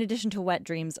other thing, in addition to wet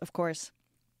dreams, of course,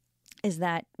 is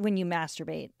that when you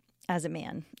masturbate as a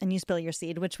man and you spill your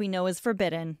seed, which we know is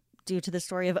forbidden due to the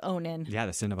story of Onan. Yeah,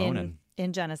 the sin of Onan.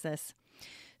 In Genesis.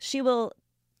 She will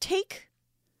take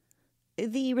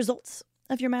the results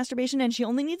of your masturbation, and she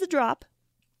only needs a drop,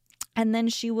 and then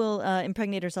she will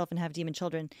impregnate herself and have demon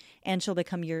children, and she'll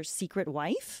become your secret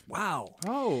wife. Wow.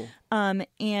 Oh.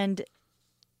 And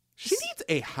She needs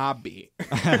a hobby.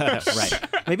 Right.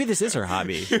 Maybe this is her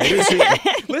hobby.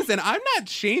 Listen, I'm not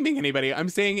shaming anybody. I'm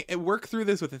saying work through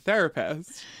this with a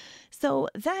therapist. so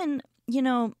then,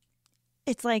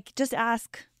 it's just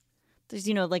ask. There's,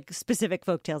 specific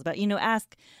folktales about,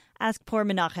 ask poor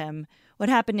Menachem. What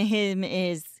happened to him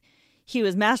is he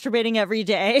was masturbating every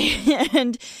day,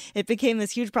 and it became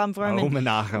this huge problem for him. Oh, And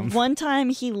Menachem. one time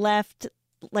he left,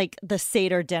 the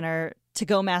Seder dinner to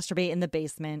go masturbate in the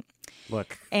basement.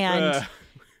 Look. And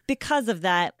because of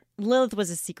that, Lilith was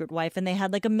his secret wife, and they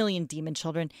had 1 million demon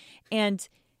children. And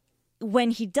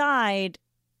when he died,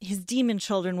 his demon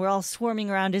children were all swarming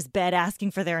around his bed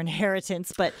asking for their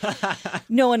inheritance, but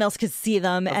no one else could see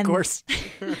them. Of course.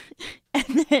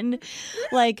 And then,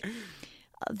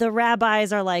 the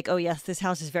rabbis are like, "Oh, yes, this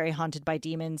house is very haunted by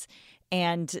demons."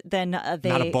 And then they...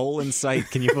 Not a bowl in sight.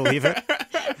 Can you believe it?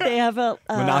 They have a...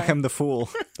 Menachem the Fool,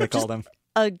 they call them.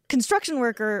 A construction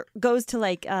worker goes to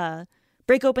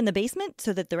break open the basement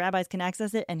so that the rabbis can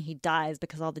access it, and he dies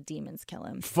because all the demons kill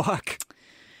him. Fuck.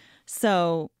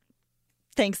 So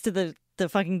thanks to the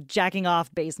fucking jacking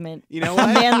off basement, You know what?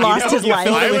 a man lost his life.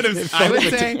 I would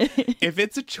say if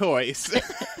it's a choice,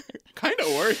 kind of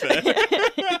worth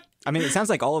it. I mean, it sounds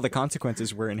like all of the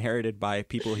consequences were inherited by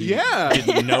people he Yeah.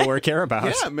 didn't know or care about.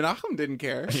 Yeah, Menachem didn't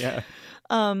care. Yeah.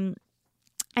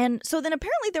 And so then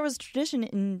apparently there was a tradition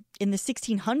in the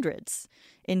 1600s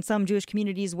in some Jewish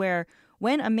communities where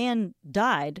when a man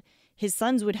died, his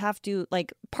sons would have to,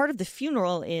 like, part of the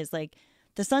funeral is, like,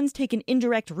 the sons take an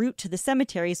indirect route to the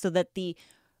cemetery so that the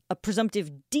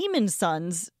presumptive demon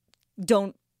sons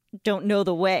don't know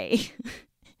the way.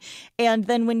 And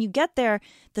then when you get there,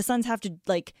 the sons have to,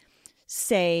 like,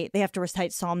 they have to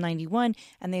recite Psalm 91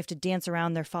 and they have to dance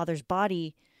around their father's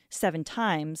body 7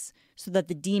 times so that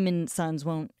the demon sons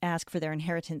won't ask for their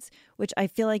inheritance, which I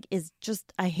feel like is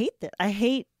just, I hate that. I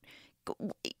hate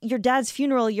your dad's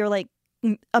funeral. You're like,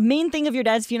 a main thing of your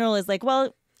dad's funeral is like,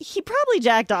 well, he probably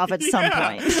jacked off at some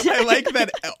point. I like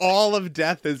that all of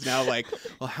death is now like,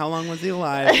 well, how long was he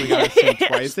alive? We got to sing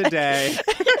twice a day.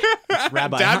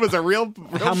 Rabbi, Dad was a real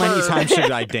how many times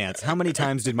should I dance? How many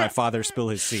times did my father spill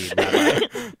his seed, Rabbi?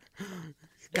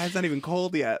 Guy's not even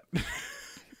cold yet.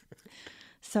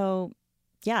 So,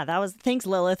 yeah, thanks,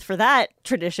 Lilith, for that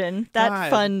tradition, that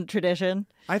fun tradition.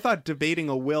 I thought debating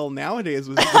a will nowadays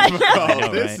was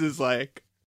difficult. This is like...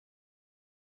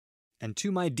 And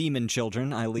to my demon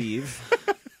children, I leave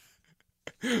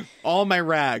all my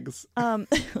rags. Oh,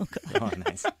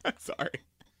 nice.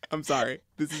 I'm sorry.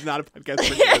 This is not a podcast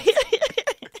for kids.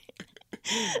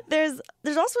 There's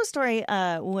also a story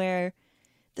where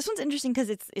this one's interesting because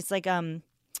it's like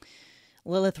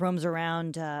Lilith roams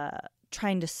around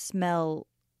trying to smell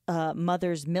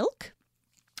mother's milk,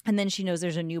 and then she knows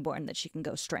there's a newborn that she can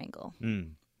go strangle,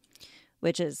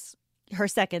 which is her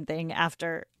second thing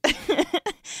after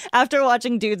after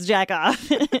watching dudes jack off.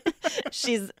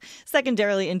 She's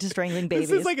secondarily into strangling babies.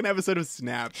 This is like an episode of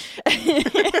Snapped.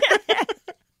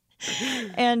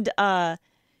 And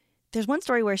there's one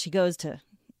story where she goes to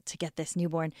get this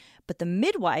newborn, but the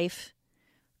midwife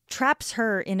traps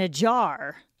her in a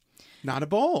jar. Not a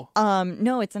bowl.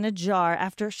 No, it's in a jar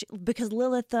because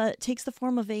Lilith takes the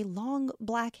form of a long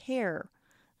black hair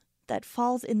that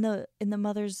falls in the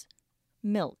mother's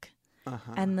milk.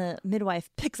 Uh-huh. And the midwife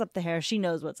picks up the hair. She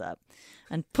knows what's up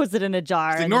and puts it in a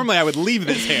jar. See, normally I would leave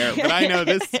this hair, but I know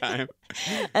this time.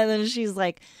 And then she's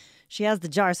like, she has the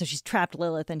jar, so she's trapped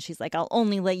Lilith, and she's like, I'll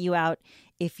only let you out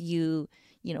if you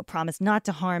promise not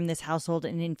to harm this household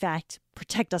and, in fact,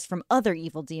 protect us from other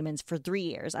evil demons for 3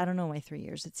 years. I don't know why 3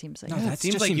 years. It seems like... No, that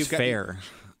seems fair.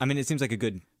 I mean, it seems like a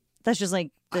good... That's just like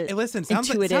listen,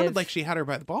 intuitive... sounded like she had her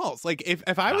by the balls. Like,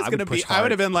 if I was going to be... I would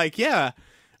have been like, yeah...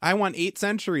 I want 8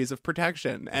 centuries of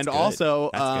protection, and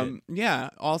also,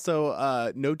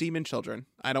 no demon children.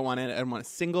 I don't want it. I don't want a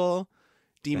single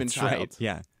demon child. Right.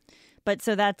 Yeah. But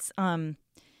so that's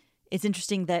it's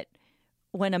interesting that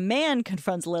when a man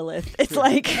confronts Lilith, it's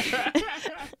like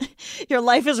your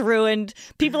life is ruined.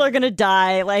 People are gonna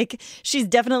die. Like, she's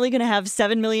definitely gonna have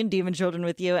 7 million demon children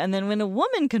with you. And then when a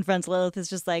woman confronts Lilith, it's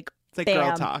just like, it's like bam.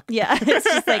 Girl talk. Yeah, it's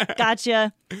just like,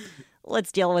 gotcha.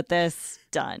 Let's deal with this.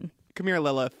 Done. Come here,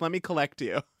 Lilith. Let me collect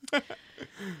you.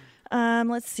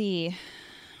 Let's see.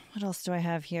 What else do I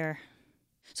have here?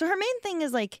 So her main thing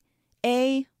is like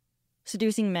A,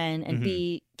 seducing men, and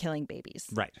B, killing babies.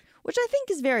 Right. Which I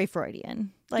think is very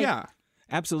Freudian. Like, yeah.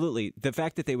 Absolutely. The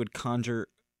fact that they would conjure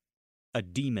a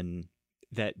demon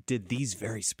that did these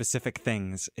very specific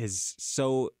things is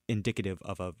so indicative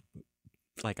of a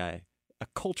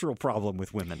cultural problem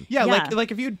with women. Yeah, like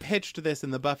if you'd pitched this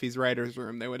in the Buffy's writer's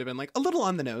room, they would have been like a little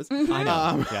on the nose. Mm-hmm. I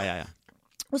know. Yeah.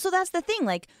 Well, so that's the thing.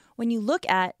 Like, when you look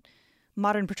at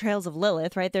modern portrayals of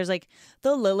Lilith, right, there's like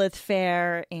the Lilith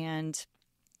Fair and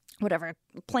whatever,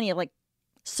 plenty of like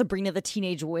Sabrina the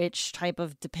Teenage Witch type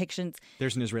of depictions.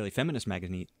 There's an Israeli feminist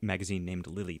magazine named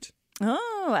Lilith.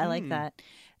 Oh, I like that.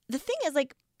 The thing is,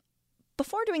 like,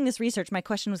 before doing this research, my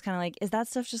question was kind of like, is that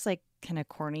stuff just like kind of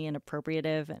corny and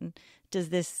appropriative? And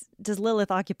does Lilith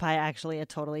occupy actually a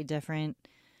totally different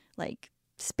like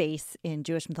space in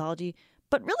Jewish mythology?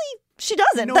 But really, she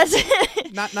doesn't. No,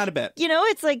 that's not a bit.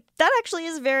 It's like that actually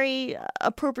is very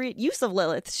appropriate use of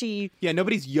Lilith.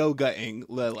 Nobody's yogaing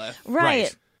Lilith.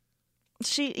 Right.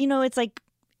 She, it's like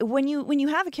when you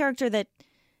have a character that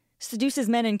seduces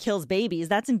men and kills babies,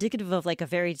 that's indicative of like a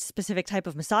very specific type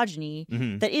of misogyny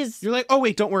that is... You're like, oh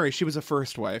wait, don't worry, she was a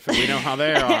first wife and we know how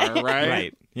they are, right?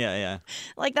 Right. Yeah.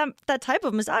 Like that type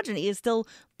of misogyny is still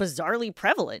bizarrely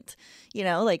prevalent,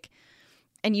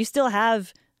 and you still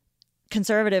have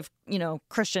conservative,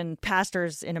 Christian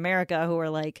pastors in America who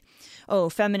are like, oh,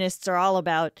 feminists are all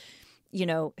about,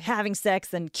 having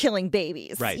sex and killing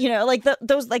babies. Right. Like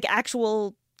those like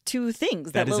actual two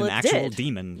things That is Lilith an actual did.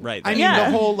 demon, right? I mean,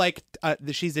 Yeah. the whole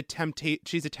she's a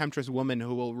temptress woman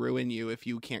who will ruin you if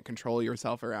you can't control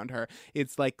yourself around her.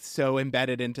 It's like so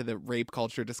embedded into the rape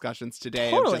culture discussions today.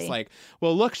 Totally. Of just like,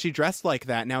 well, look, she dressed like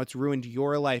that. Now it's ruined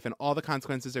your life, and all the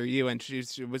consequences are you. And she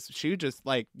just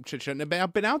like shouldn't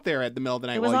have been out there at the middle of the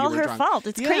night. It was while all you were her drunk. fault.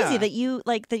 It's Yeah. crazy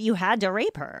that you had to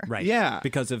rape her. Right. Yeah.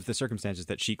 Because of the circumstances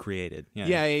that she created.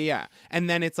 Yeah. And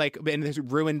then it's like, and it's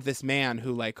ruined this man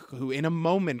who in a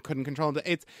moment couldn't control him.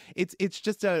 It's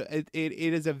just it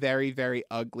is a very, very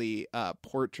ugly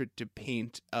portrait to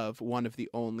paint of one of the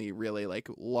only really like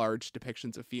large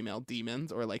depictions of female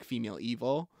demons or like female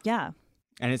evil. Yeah.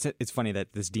 And it's funny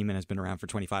that this demon has been around for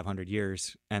 2,500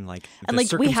 years, and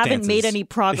We haven't made any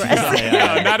progress.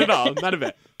 No, not at all. None of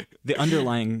it. The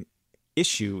underlying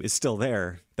issue is still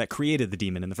there that created the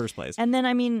demon in the first place. And then,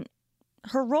 I mean,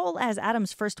 her role as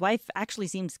Adam's first wife actually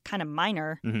seems kind of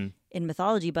minor in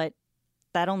mythology, but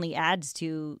that only adds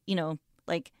to,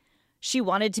 like, she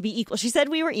wanted to be equal. She said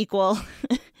we were equal.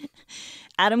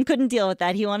 Adam couldn't deal with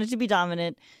that. He wanted to be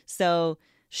dominant. So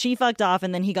she fucked off,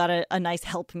 and then he got a nice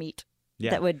helpmeet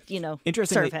that would,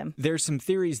 serve him. There's some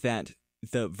theories that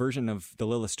the version of the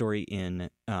Lilith story in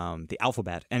the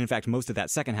alphabet, and in fact, most of that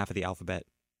second half of the alphabet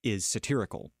is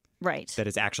satirical. Right. That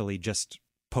is actually just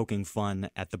poking fun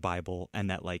at the Bible, and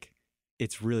that, like,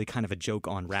 it's really kind of a joke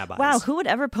on rabbis. Wow, who would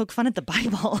ever poke fun at the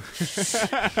Bible?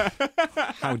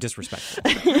 How disrespectful.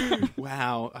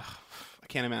 Wow. Ugh, I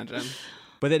can't imagine.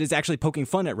 But it is actually poking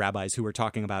fun at rabbis who are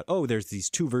talking about, oh, there's these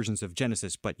two versions of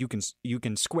Genesis, but you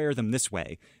can square them this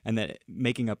way, and then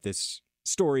making up this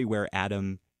story where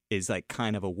Adam is like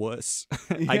kind of a wuss,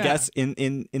 I guess,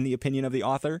 in the opinion of the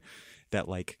author, that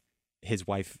like his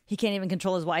wife, he can't even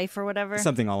control his wife or whatever.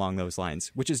 something along those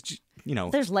lines, which is,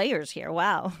 There's layers here.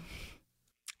 Wow.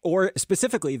 Or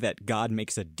specifically that God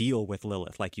makes a deal with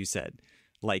Lilith, like you said.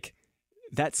 Like,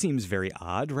 that seems very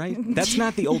odd, right? That's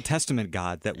not the Old Testament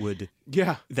God that would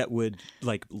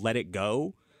like let it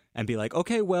go and be like,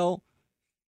 okay, well,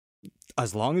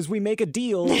 as long as we make a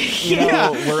deal,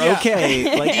 we're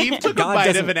okay. Like, Eve took God a bite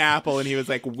doesn't- of an apple and he was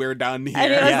like, we're done here.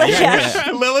 And it was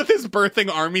like, Lilith is birthing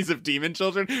armies of demon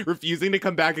children, refusing to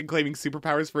come back and claiming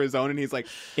superpowers for his own. And he's like,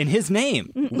 in his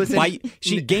name. Listen,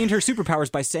 She gained her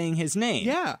superpowers by saying his name.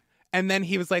 yeah. And then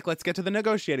he was like, let's get to the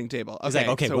negotiating table. He's like,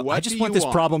 okay, so well, what I just do want you this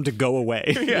problem to go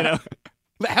away.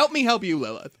 Help me help you,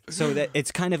 Lilith. So that it's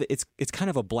kind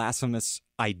of a blasphemous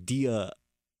idea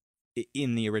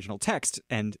in the original text,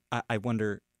 and I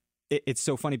wonder. It's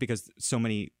so funny because so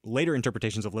many later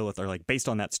interpretations of Lilith are like based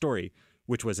on that story,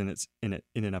 which was in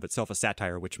and of itself a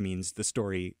satire, which means the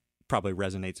story probably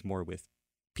resonates more with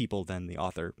people than the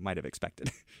author might have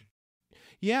expected.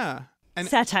 Yeah. And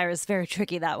satire is very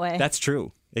tricky that way. That's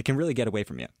true. It can really get away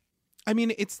from you. I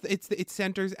mean, it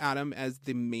centers Adam as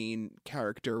the main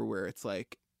character, where it's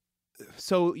like,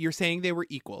 so you're saying they were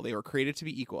equal. They were created to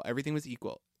be equal. Everything was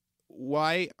equal.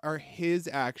 Why are his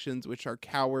actions, which are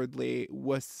cowardly,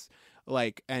 was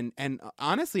like, and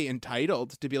honestly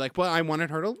entitled to be like, well, I wanted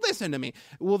her to listen to me.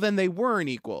 Well, then they weren't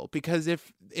equal, because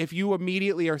if you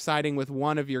immediately are siding with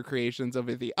one of your creations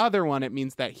over the other one, it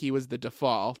means that he was the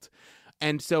default.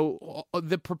 And so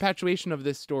the perpetuation of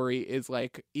this story is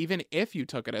like, even if you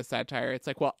took it as satire, it's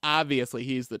like, well, obviously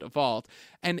he's the default.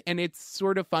 And it's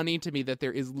sort of funny to me that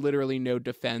there is literally no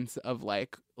defense of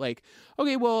like,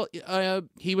 okay, well,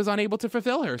 he was unable to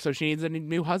fulfill her, so she needs a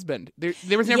new husband. There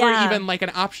was never even like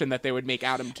an option that they would make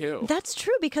Adam too. That's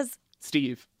true, because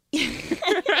Steve.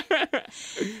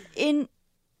 in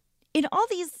all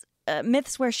these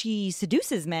myths where she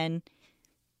seduces men,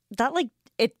 that like,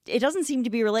 It doesn't seem to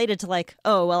be related to like,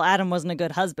 oh, well, Adam wasn't a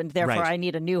good husband, therefore Right. I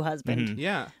need a new husband. Mhm.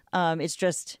 Yeah. It's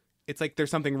just It's like there's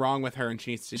something wrong with her and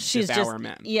she needs to she's devour just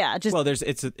men. yeah, just Well,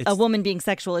 it's a woman being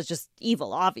sexual is just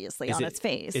evil, obviously, on its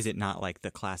face. Is it not like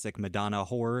the classic Madonna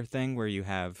horror thing where you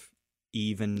have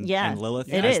Eve and Lilith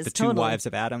it as is, the two totally. wives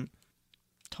of Adam?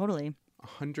 Totally.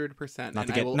 100%.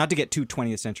 Not to get too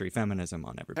 20th century feminism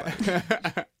on everybody.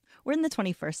 We're in the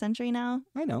 21st century now.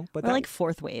 I know, but We're like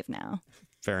fourth wave now.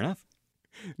 fair enough.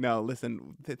 No,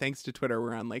 listen, thanks to Twitter,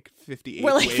 we're on like 58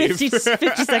 We're like waves.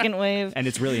 50-second wave. And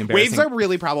it's really embarrassing. Waves are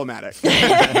really problematic.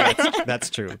 That's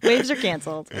true. Waves are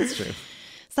canceled. That's true.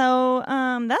 So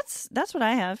that's what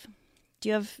I have. Do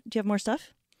you have more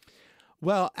stuff?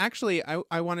 Well, actually,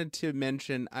 I wanted to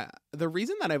mention the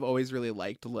reason that I've always really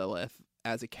liked Lilith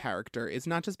as a character is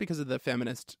not just because of the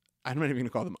feminist, I'm not even going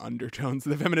to call them undertones,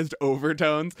 the feminist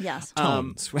overtones. Yes.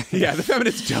 Tones. Yeah, the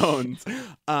feminist tones.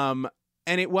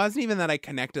 And it wasn't even that I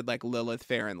connected like Lilith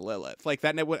Fair and Lilith. Like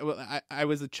that, I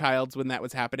was a child when that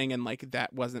was happening, and like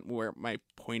that wasn't where my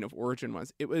point of origin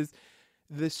was. It was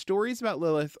the stories about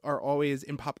Lilith are always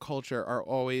in pop culture are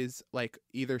always like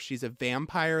either she's a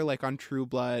vampire like on True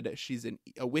Blood, she's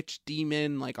a witch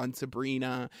demon like on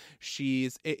Sabrina.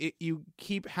 You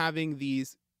keep having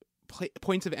these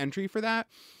points of entry for that.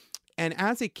 And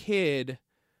as a kid,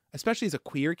 especially as a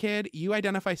queer kid, you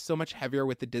identify so much heavier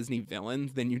with the Disney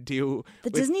villains than you do.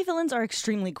 Disney villains are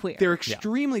extremely queer. They're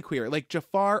extremely queer. Like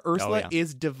Jafar, Ursula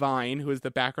is Divine, who is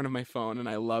the background of my phone, and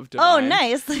I love Divine. Oh,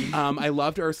 nice. I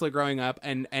loved Ursula growing up,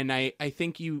 and I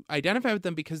think you identify with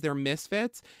them because they're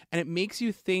misfits, and it makes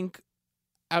you think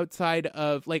outside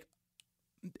of, like,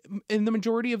 in the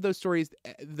majority of those stories,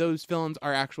 those villains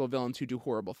are actual villains who do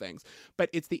horrible things. But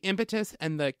it's the impetus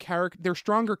and the character. They're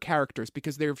stronger characters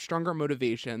because they have stronger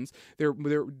motivations. They're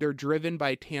driven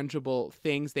by tangible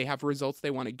things. They have results they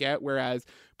want to get. Whereas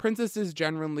princesses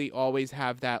generally always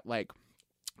have that, like,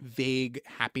 vague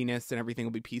happiness and everything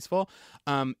will be peaceful.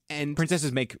 And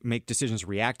princesses make decisions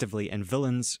reactively, and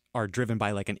villains are driven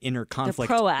by like an inner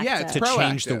conflict it's to proactive.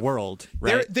 Change the world.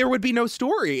 Right? There would be no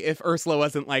story if Ursula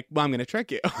wasn't like, well, I'm going to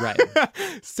trick you. Right.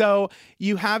 So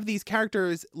you have these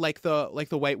characters like the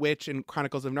White Witch in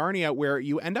Chronicles of Narnia, where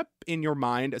you end up in your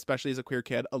mind, especially as a queer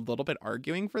kid, a little bit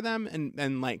arguing for them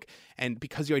and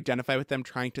because you identify with them,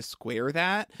 trying to square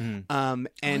that. And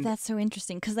that's so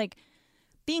interesting because, like,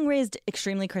 being raised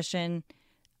extremely Christian,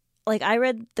 like, I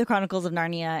read the Chronicles of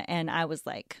Narnia and I was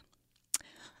like,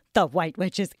 the White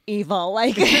Witch is evil.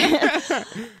 Like,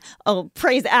 oh,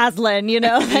 praise Aslan, you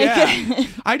know? Like, yeah.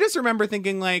 I just remember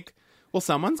thinking, like, well,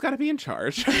 someone's got to be in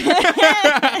charge.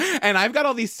 And I've got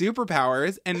all these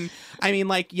superpowers. And I mean,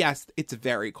 like, yes, it's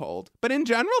very cold. But in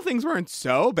general, things weren't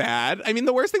so bad. I mean,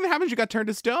 the worst thing that happened is you got turned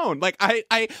to stone. Like,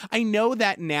 I know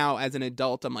that now as an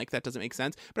adult, I'm like, that doesn't make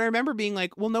sense. But I remember being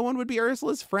like, well, no one would be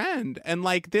Ursula's friend. And,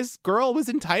 like, this girl was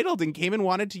entitled and came and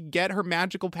wanted to get her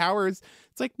magical powers.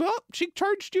 It's like, well, she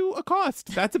charged you a cost.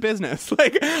 That's a business.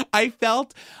 Like, I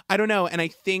don't know. And I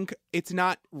think it's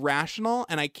not rational,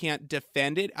 and I can't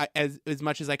defend it as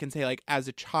much as I can say, like, as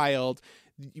a child,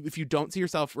 if you don't see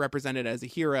yourself represented as a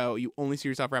hero, you only see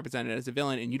yourself represented as a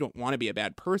villain, and you don't want to be a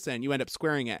bad person, you end up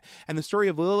squaring it. And the story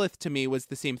of Lilith to me was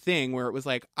the same thing, where it was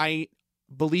like, I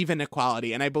believe in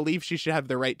equality, and I believe she should have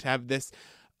the right to have this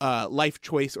life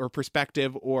choice or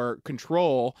perspective or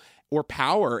control or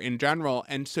power in general.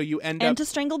 And so you end up... And to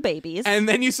strangle babies. And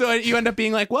then you end up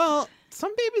being like, well...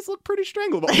 Some babies look pretty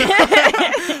strangleable.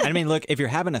 I mean, look, if you're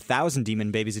having 1,000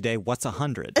 demon babies a day, what's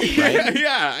 100? Right?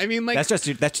 Yeah, I mean, like,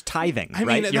 that's tithing, I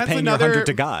right? mean, you're paying your 100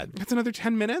 to God. That's another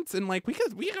 10 minutes, and like we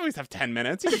always have 10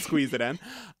 minutes. You can squeeze it in.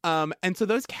 And so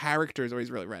those characters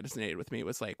always really resonated with me. It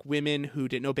was like women who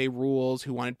didn't obey rules,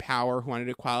 who wanted power, who wanted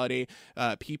equality,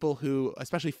 people who,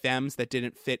 especially femmes, that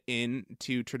didn't fit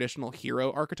into traditional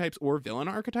hero archetypes or villain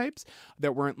archetypes,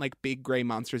 that weren't like big gray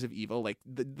monsters of evil, like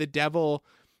the devil.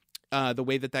 The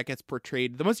way that gets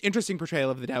portrayed, the most interesting portrayal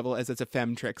of the devil is as a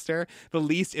femme trickster. The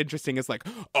least interesting is like,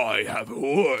 I have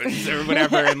horns or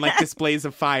whatever, and like displays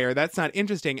of fire. That's not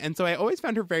interesting. And so I always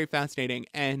found her very fascinating.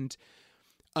 And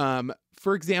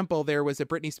for example, there was a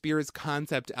Britney Spears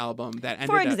concept album that ended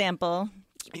For example.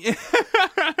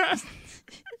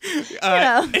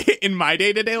 In my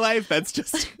day-to-day life, that's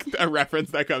just a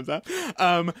reference that comes up.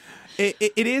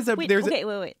 It is a... Wait. There's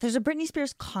a Britney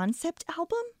Spears concept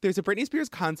album? There's a Britney Spears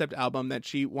concept album that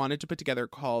she wanted to put together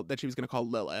that she was going to call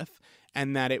Lilith,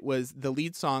 and that it was the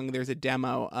lead song. There's a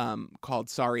demo called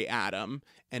Sorry Adam,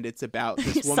 and it's about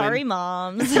this woman. Sorry,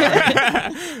 moms.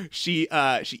 She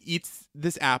eats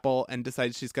this apple and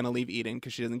decides she's going to leave eating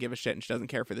because she doesn't give a shit and she doesn't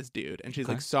care for this dude. And she's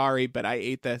like, sorry, but I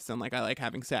ate this and like I like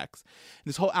having sex. And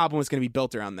this whole album was going to be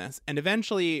built around this. And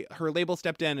eventually her label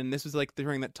stepped in, and this was like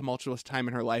during that tumultuous time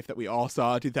in her life that we all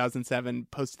saw, 2007,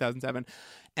 post 2007.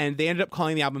 And they ended up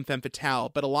calling the album Femme Fatale,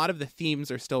 but a lot of the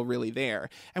themes are still really there.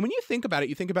 And when you think about it,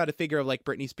 you think about a figure of like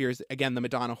Britney Spears. Again, the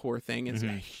Madonna whore thing is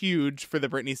huge for the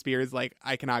Britney Spears like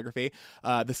iconography.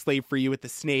 The slave for you with the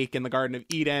snake in the Garden of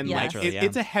Eden. Yes. Like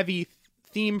it's a heavy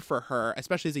theme for her,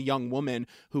 especially as a young woman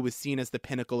who was seen as the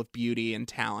pinnacle of beauty and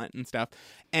talent and stuff.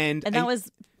 And that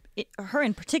was her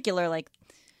in particular, like,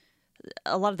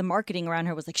 a lot of the marketing around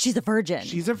her was like, she's a virgin.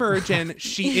 She's a virgin.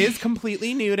 She is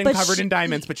completely nude and covered in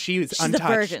diamonds, but she's untouched. A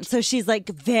virgin, so she's like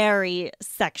very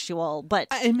sexual. But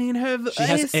I mean, it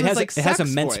has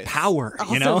immense power.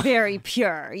 Also You know, very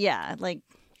pure. Yeah, like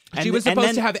She was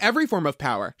supposed to have every form of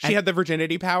power. She had the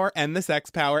virginity power and the sex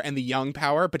power and the young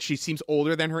power, but she seems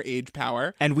older than her age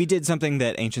power. And we did something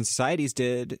that ancient societies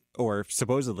did, or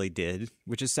supposedly did,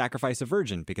 which is sacrifice a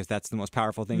virgin, because that's the most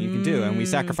powerful thing you can do. And we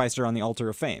sacrificed her on the altar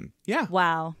of fame. Yeah.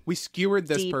 Wow. We skewered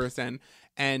this Deep. person,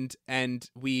 and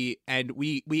we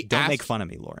Don't asked... make fun of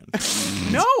me, Lauren.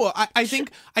 No, I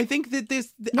think that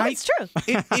this... No, it's true.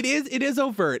 It is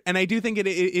overt, and I do think it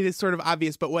is sort of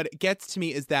obvious, but what gets to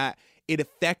me is that it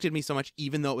affected me so much,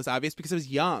 even though it was obvious, because I was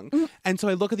young. And so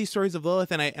I look at these stories of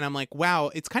Lilith, and I'm like, wow,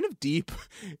 it's kind of deep,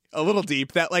 a little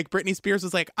deep, that like Britney Spears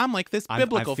was like, I'm like this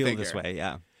biblical figure. I feel this way,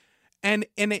 yeah. And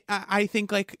I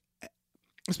think like,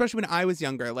 especially when I was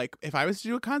younger, like if I was to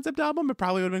do a concept album, it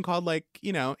probably would have been called like,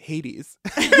 you know, Hades,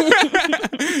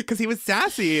 because he was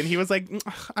sassy and he was like,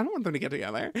 I don't want them to get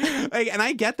together. Like, and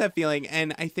I get that feeling,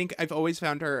 and I think I've always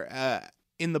found her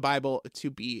in the Bible to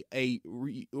be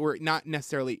or not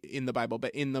necessarily in the Bible,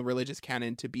 but in the religious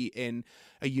canon to be in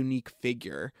a unique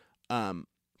figure.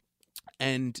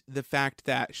 And the fact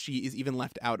that she is even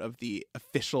left out of the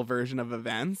official version of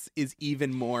events is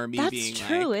even more me being That's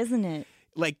true, like, isn't it?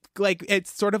 like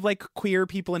it's sort of like queer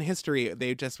people in history.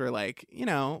 They just were like, you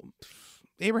know,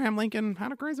 Abraham Lincoln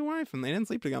had a crazy wife and they didn't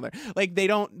sleep together. Like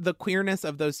the queerness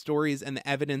of those stories and the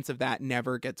evidence of that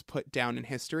never gets put down in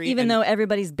history. Even though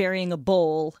everybody's burying a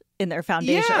bowl in their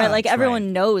foundation, Yeah, right? Like that's everyone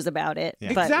right. knows about it,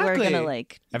 Yeah. but Exactly. we're gonna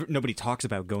like Nobody talks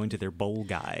about going to their bowl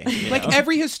guy. you like know?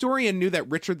 every historian knew that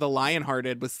Richard the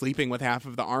Lionhearted was sleeping with half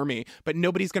of the army, but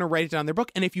nobody's going to write it down in their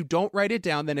book. And if you don't write it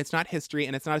down, then it's not history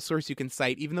and it's not a source you can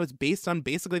cite, even though it's based on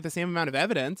basically the same amount of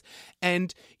evidence.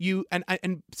 And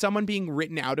and someone being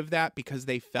written out of that because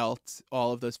they felt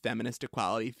all of those feminist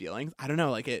equality feelings, I don't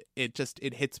know, like it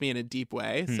hits me in a deep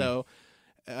way. So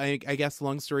I guess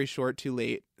long story short, too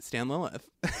late, Stan Lilith.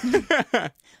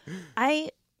 I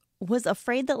was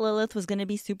afraid that Lilith was going to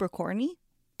be super corny,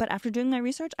 but after doing my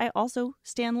research, I also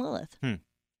stan Lilith.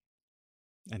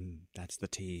 And that's the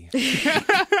tea.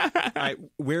 All right,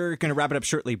 we're going to wrap it up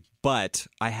shortly, but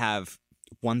I have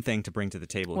one thing to bring to the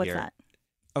table What's here. that?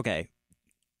 Okay.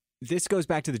 This goes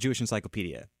back to the Jewish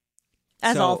Encyclopedia.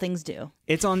 As So, all things do.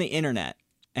 It's on the internet.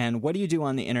 And what do you do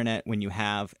on the internet when you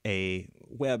have a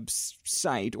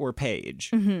website or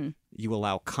page? You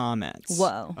allow comments.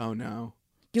 Whoa. Oh no.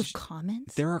 You have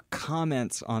comments? There are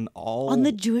comments on all... On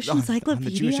the Jewish on the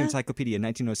Encyclopedia? Jewish Encyclopedia,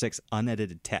 1906,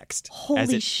 unedited text. as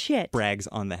Holy it shit. brags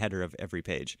on the header of every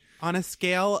page. On a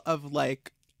scale of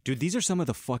like... Dude, these are some of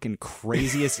the fucking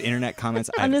craziest internet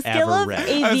comments On a I've scale ever of read.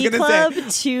 I was AV gonna Club say-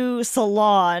 to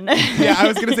Salon. Yeah, I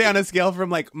was going to say on a scale from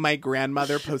like my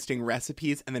grandmother posting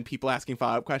recipes and then people asking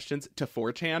follow-up questions to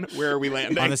 4chan, where are we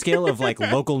landing? On a scale of like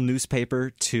local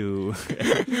newspaper to...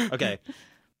 Okay.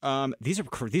 These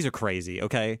are crazy,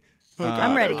 okay?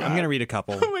 I'm ready. I'm going to read a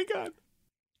couple. Oh my God.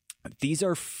 These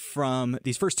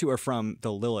first two are from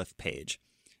the Lilith page.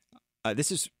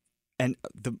 This is, and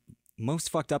the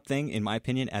most fucked up thing, in my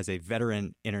opinion, as a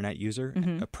veteran internet user,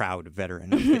 a proud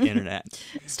veteran of the internet.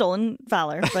 Stolen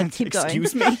valor, but keep going.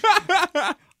 Excuse me?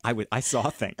 I saw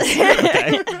things.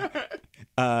 Okay?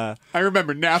 I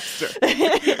remember Napster.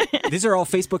 These are all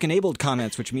Facebook-enabled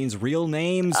comments, which means real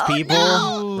names, people.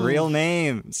 no! Real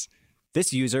names.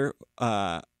 This user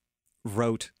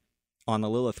wrote on the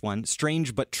Lilith one,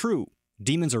 strange but true.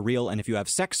 Demons are real, and if you have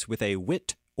sex with a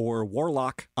wit or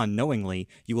warlock unknowingly,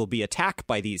 you will be attacked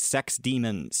by these sex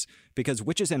demons, because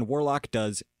witches and warlock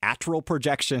does astral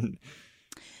projection.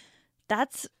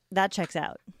 That checks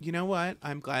out. You know what?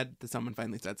 I'm glad that someone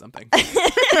finally said something.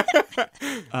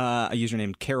 A user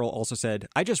named Carol also said,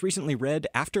 I just recently read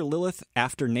After Lilith,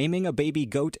 after naming a baby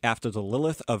goat after the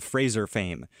Lilith of Fraser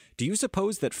fame. Do you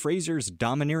suppose that Fraser's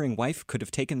domineering wife could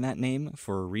have taken that name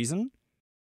for a reason?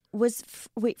 Was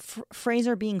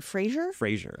Fraser being Frasier?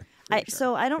 Fraser.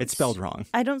 So I don't. It's spelled wrong.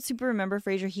 I don't super remember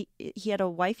Frasier. He had a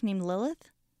wife named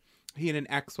Lilith. He had an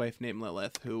ex-wife named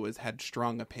Lilith who had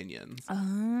strong opinions. Oh.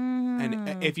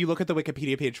 And if you look at the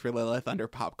Wikipedia page for Lilith under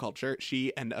pop culture,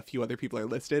 she and a few other people are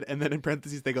listed. And then in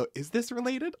parentheses, they go, is this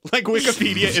related? Like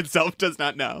Wikipedia itself does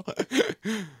not know.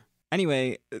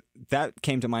 Anyway, that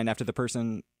came to mind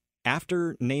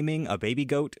after naming a baby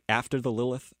goat after the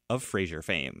Lilith of Fraser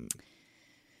fame.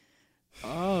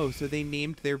 Oh, so they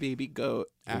named their baby goat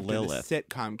after Lilith. the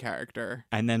sitcom character.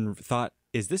 And then thought,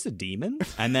 is this a demon?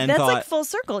 And then That's thought, like full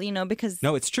circle, because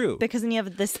no, it's true. because then you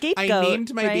have the scapegoat. I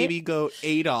named my right? baby goat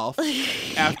Adolf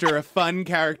after a fun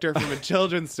character from a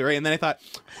children's story. And then I thought,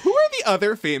 who are the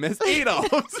other famous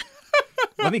Adolfs?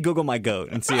 Let me Google my goat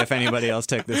and see if anybody else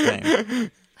took this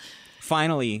name.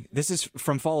 Finally, this is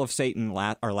from Fall of Satan,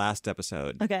 our last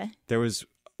episode. Okay, There was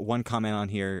one comment on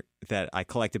here that I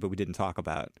collected, but we didn't talk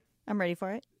about. I'm ready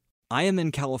for it. I am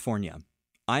in California.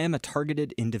 I am a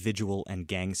targeted individual and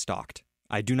gang stalked.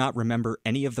 I do not remember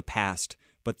any of the past,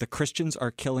 but the Christians are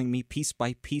killing me piece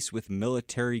by piece with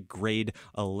military-grade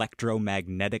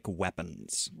electromagnetic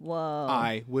weapons. Whoa.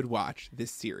 I would watch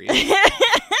this series.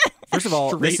 First of all,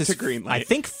 Straight this to is, green light. I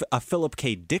think, a Philip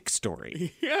K. Dick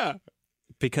story. Yeah.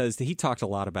 Because he talked a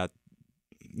lot about,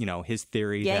 his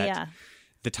theory that Yeah.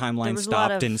 the There timeline was a lot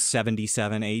stopped of- in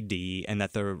 77 AD and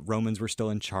that the Romans were still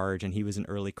in charge and he was an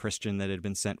early Christian that had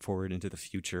been sent forward into the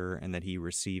future and that he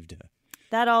received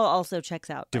That all also checks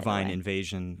out. by the divine way.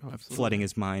 invasion, absolutely. flooding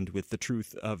his mind with the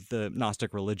truth of the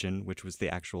Gnostic religion, which was the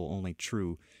actual only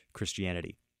true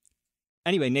Christianity.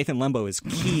 Anyway, Nathan Lembo is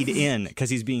keyed in because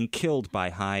he's being killed by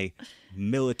high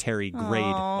military-grade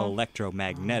Aw.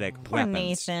 electromagnetic Poor weapons.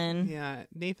 Nathan. Yeah.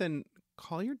 Nathan,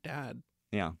 call your dad.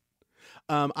 Yeah.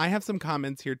 I have some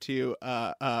comments here too.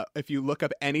 If you look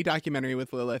up any documentary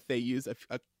with Lilith, they use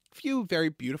a few very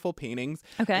beautiful paintings,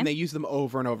 Okay. and they use them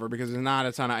over and over because there's not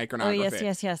a ton of Oh, iconography.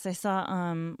 yes. I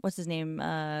saw, what's his name?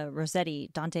 Rossetti.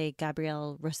 Dante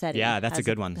Gabriel Rossetti. Yeah, that's a has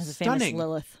good one. Has a famous Stunning.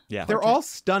 Lilith. Yeah. They're all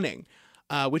stunning,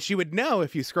 which you would know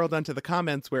if you scroll down to the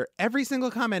comments where every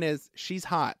single comment is, she's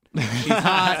hot. She's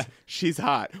hot. She's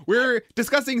hot. We're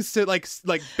discussing like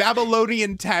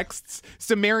Babylonian texts,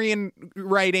 Sumerian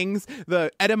writings,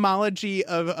 the etymology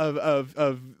of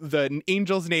the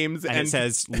angels' names. And it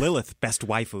says, Lilith, best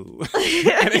waifu.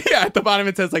 and at the bottom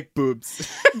it says like boobs.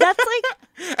 That's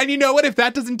like, And you know what? If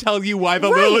that doesn't tell you why the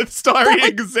Right. Lilith story That,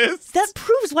 like, exists. that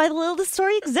proves why the Lilith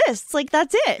story exists. Like,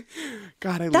 that's it.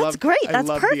 God, That's great. I That's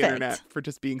love perfect. the internet for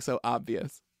just being so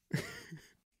obvious.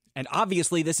 And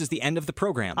obviously, this is the end of the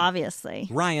program. Obviously.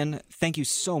 Ryan, thank you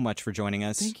so much for joining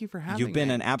us. Thank you for having You've been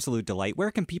me. an absolute delight. Where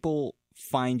can people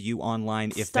find you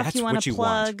online if Stuff that's you want what to you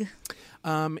plug.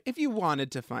 want? If you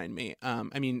wanted to find me, I'll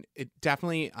be. It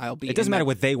doesn't in matter that-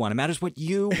 what they want. It matters what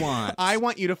you want. I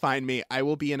want you to find me. I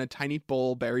will be in a tiny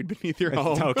bowl buried beneath your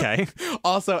home. Okay.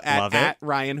 Also Love it. at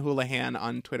Ryan Houlihan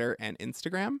on Twitter and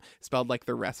Instagram, spelled like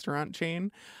the restaurant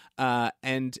chain.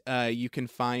 And you can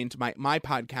find my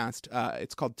podcast.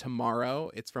 It's called Tomorrow.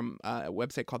 It's from a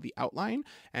website called The Outline.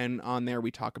 And on there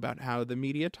we talk about how the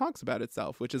media talks about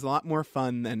itself, which is a lot more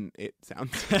fun than it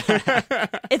sounds.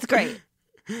 It's great.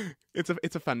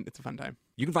 It's a fun time.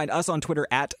 You can find us on Twitter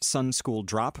at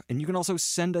SunSchoolDrop, and you can also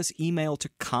send us email to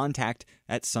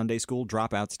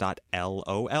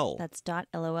contact@SundaySchoolDropouts.lol. That's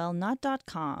 .lol, not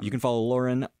 .com. You can follow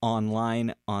Lauren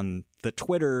online on the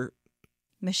Twitter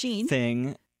Machine.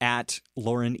 thing at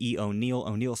Lauren E. O'Neill.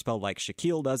 O'Neill spelled like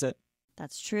Shaquille does it.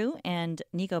 That's true. And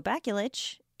Niko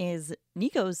Bakulich is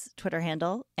Niko's Twitter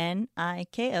handle,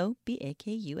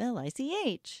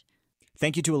 NIKOBAKULICH.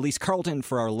 Thank you to Elise Carlton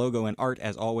for our logo and art,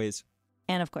 as always.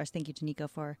 And of course, thank you to Niko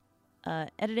for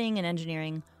editing and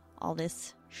engineering all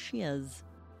this shiz.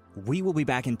 We will be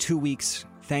back in 2 weeks.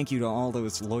 Thank you to all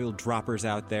those loyal droppers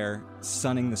out there,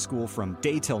 sunning the school from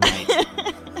day till night.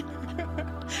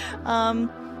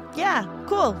 Yeah,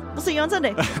 cool. We'll see you on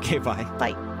Sunday. Okay, bye.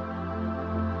 Bye.